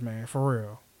serious, man. For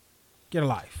real. Get a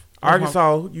life.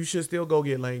 Arkansas, you should still go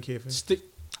get Lane Kiffin.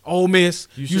 Ole Miss,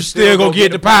 you still go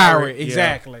get the Pirate.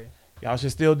 Exactly. Yeah. Y'all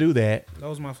should still do that.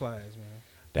 Those are my flags, man.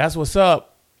 That's what's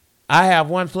up. I have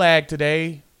one flag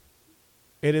today.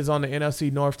 It is on the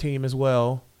NFC North team as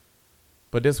well.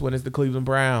 But this one is the Cleveland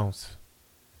Browns.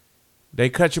 They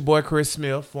cut your boy Chris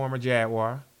Smith, former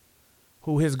Jaguar,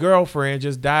 who his girlfriend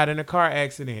just died in a car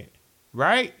accident.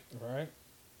 Right? Right.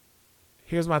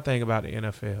 Here's my thing about the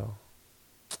NFL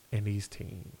and these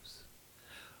teams.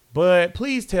 But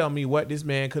please tell me what this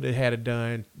man could have had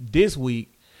done this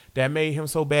week that made him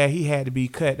so bad he had to be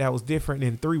cut that was different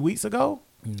than 3 weeks ago.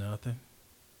 Nothing.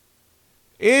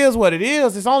 It is what it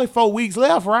is. It's only 4 weeks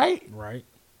left, right? Right.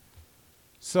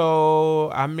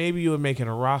 So maybe you were making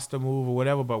a roster move or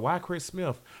whatever, but why Chris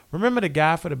Smith? Remember the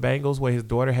guy for the Bengals where his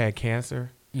daughter had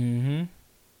cancer? Mm-hmm.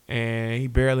 And he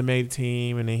barely made the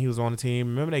team, and then he was on the team.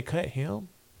 Remember they cut him?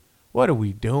 What are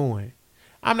we doing?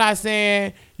 I'm not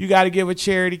saying you got to give a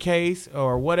charity case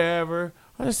or whatever.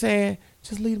 I'm just saying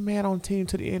just leave the man on the team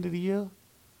to the end of the year.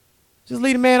 Just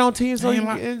leave the man on team so he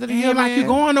can get into the year, like you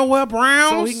going nowhere, Browns.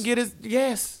 So he can get his,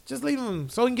 just leave him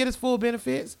so he can get his full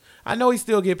benefits. I know he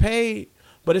still get paid,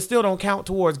 but it still don't count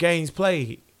towards games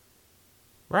played.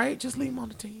 Right? Just leave him on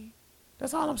the team.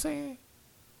 That's all I'm saying.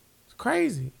 It's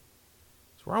crazy.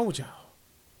 What's wrong with y'all?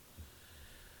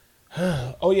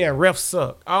 Oh, yeah, refs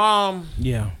suck.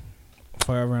 Yeah.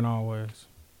 Forever and always.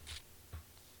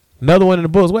 Another one in the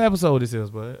books. What episode this is,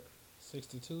 bud?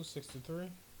 62,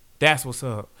 63. That's what's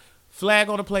up. Flag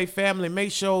on the Play family.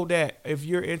 Make sure that if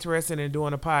you're interested in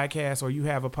doing a podcast or you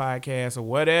have a podcast or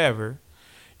whatever,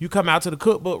 you come out to the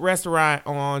Cookbook Restaurant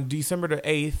on December the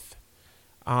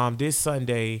 8th, this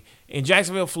Sunday in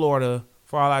Jacksonville, Florida,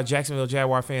 for all our Jacksonville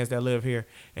Jaguar fans that live here.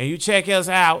 And you check us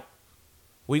out.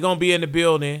 We're going to be in the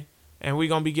building, and we're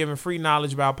going to be giving free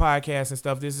knowledge about podcasts and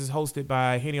stuff. This is hosted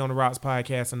by Henny on the Rocks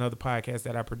podcast, another podcast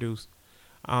that I produce.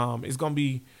 It's going to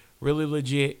be really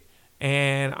legit,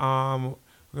 and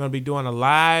we're going to be doing a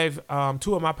live.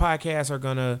 2 of my podcasts are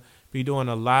going to be doing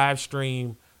a live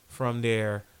stream from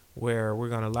there where we're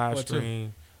going to live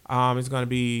stream. It's going to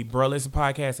be Bro Listen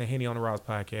Podcast and Henny on the Rocks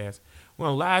podcast. We're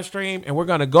going to live stream, and we're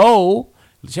going to go.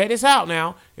 Check this out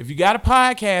now. If you got a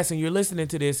podcast and you're listening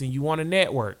to this and you want to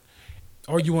network,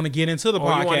 or you want to get into the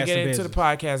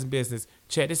podcasting business,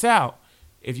 check this out.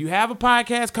 If you have a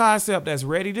podcast concept that's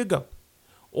ready to go,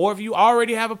 or if you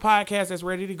already have a podcast that's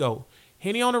ready to go,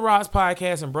 Henny on the Rocks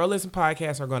podcast and Bro Listen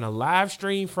podcast are going to live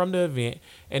stream from the event.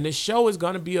 And the show is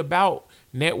going to be about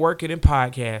networking and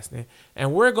podcasting.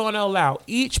 And we're going to allow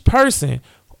each person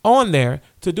on there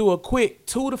to do a quick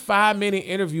 2 to 5 minute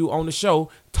interview on the show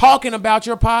talking about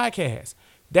your podcast.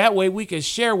 That way we can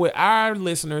share with our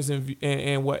listeners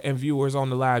and viewers on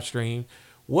the live stream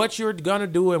what you're going to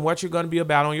do and what you're going to be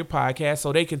about on your podcast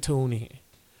so they can tune in.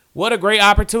 What a great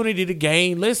opportunity to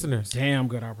gain listeners. Damn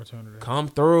good opportunity. Come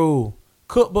through.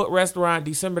 Cookbook Restaurant,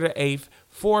 December the 8th,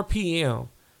 4 p.m.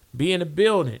 Be in the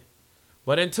building.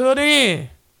 But until then,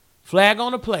 flag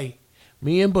on the plate.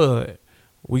 Me and Bud.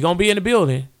 We going to be in the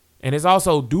building. And it's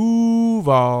also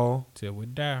Duval. Till we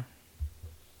die.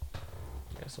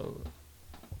 Yeah, so...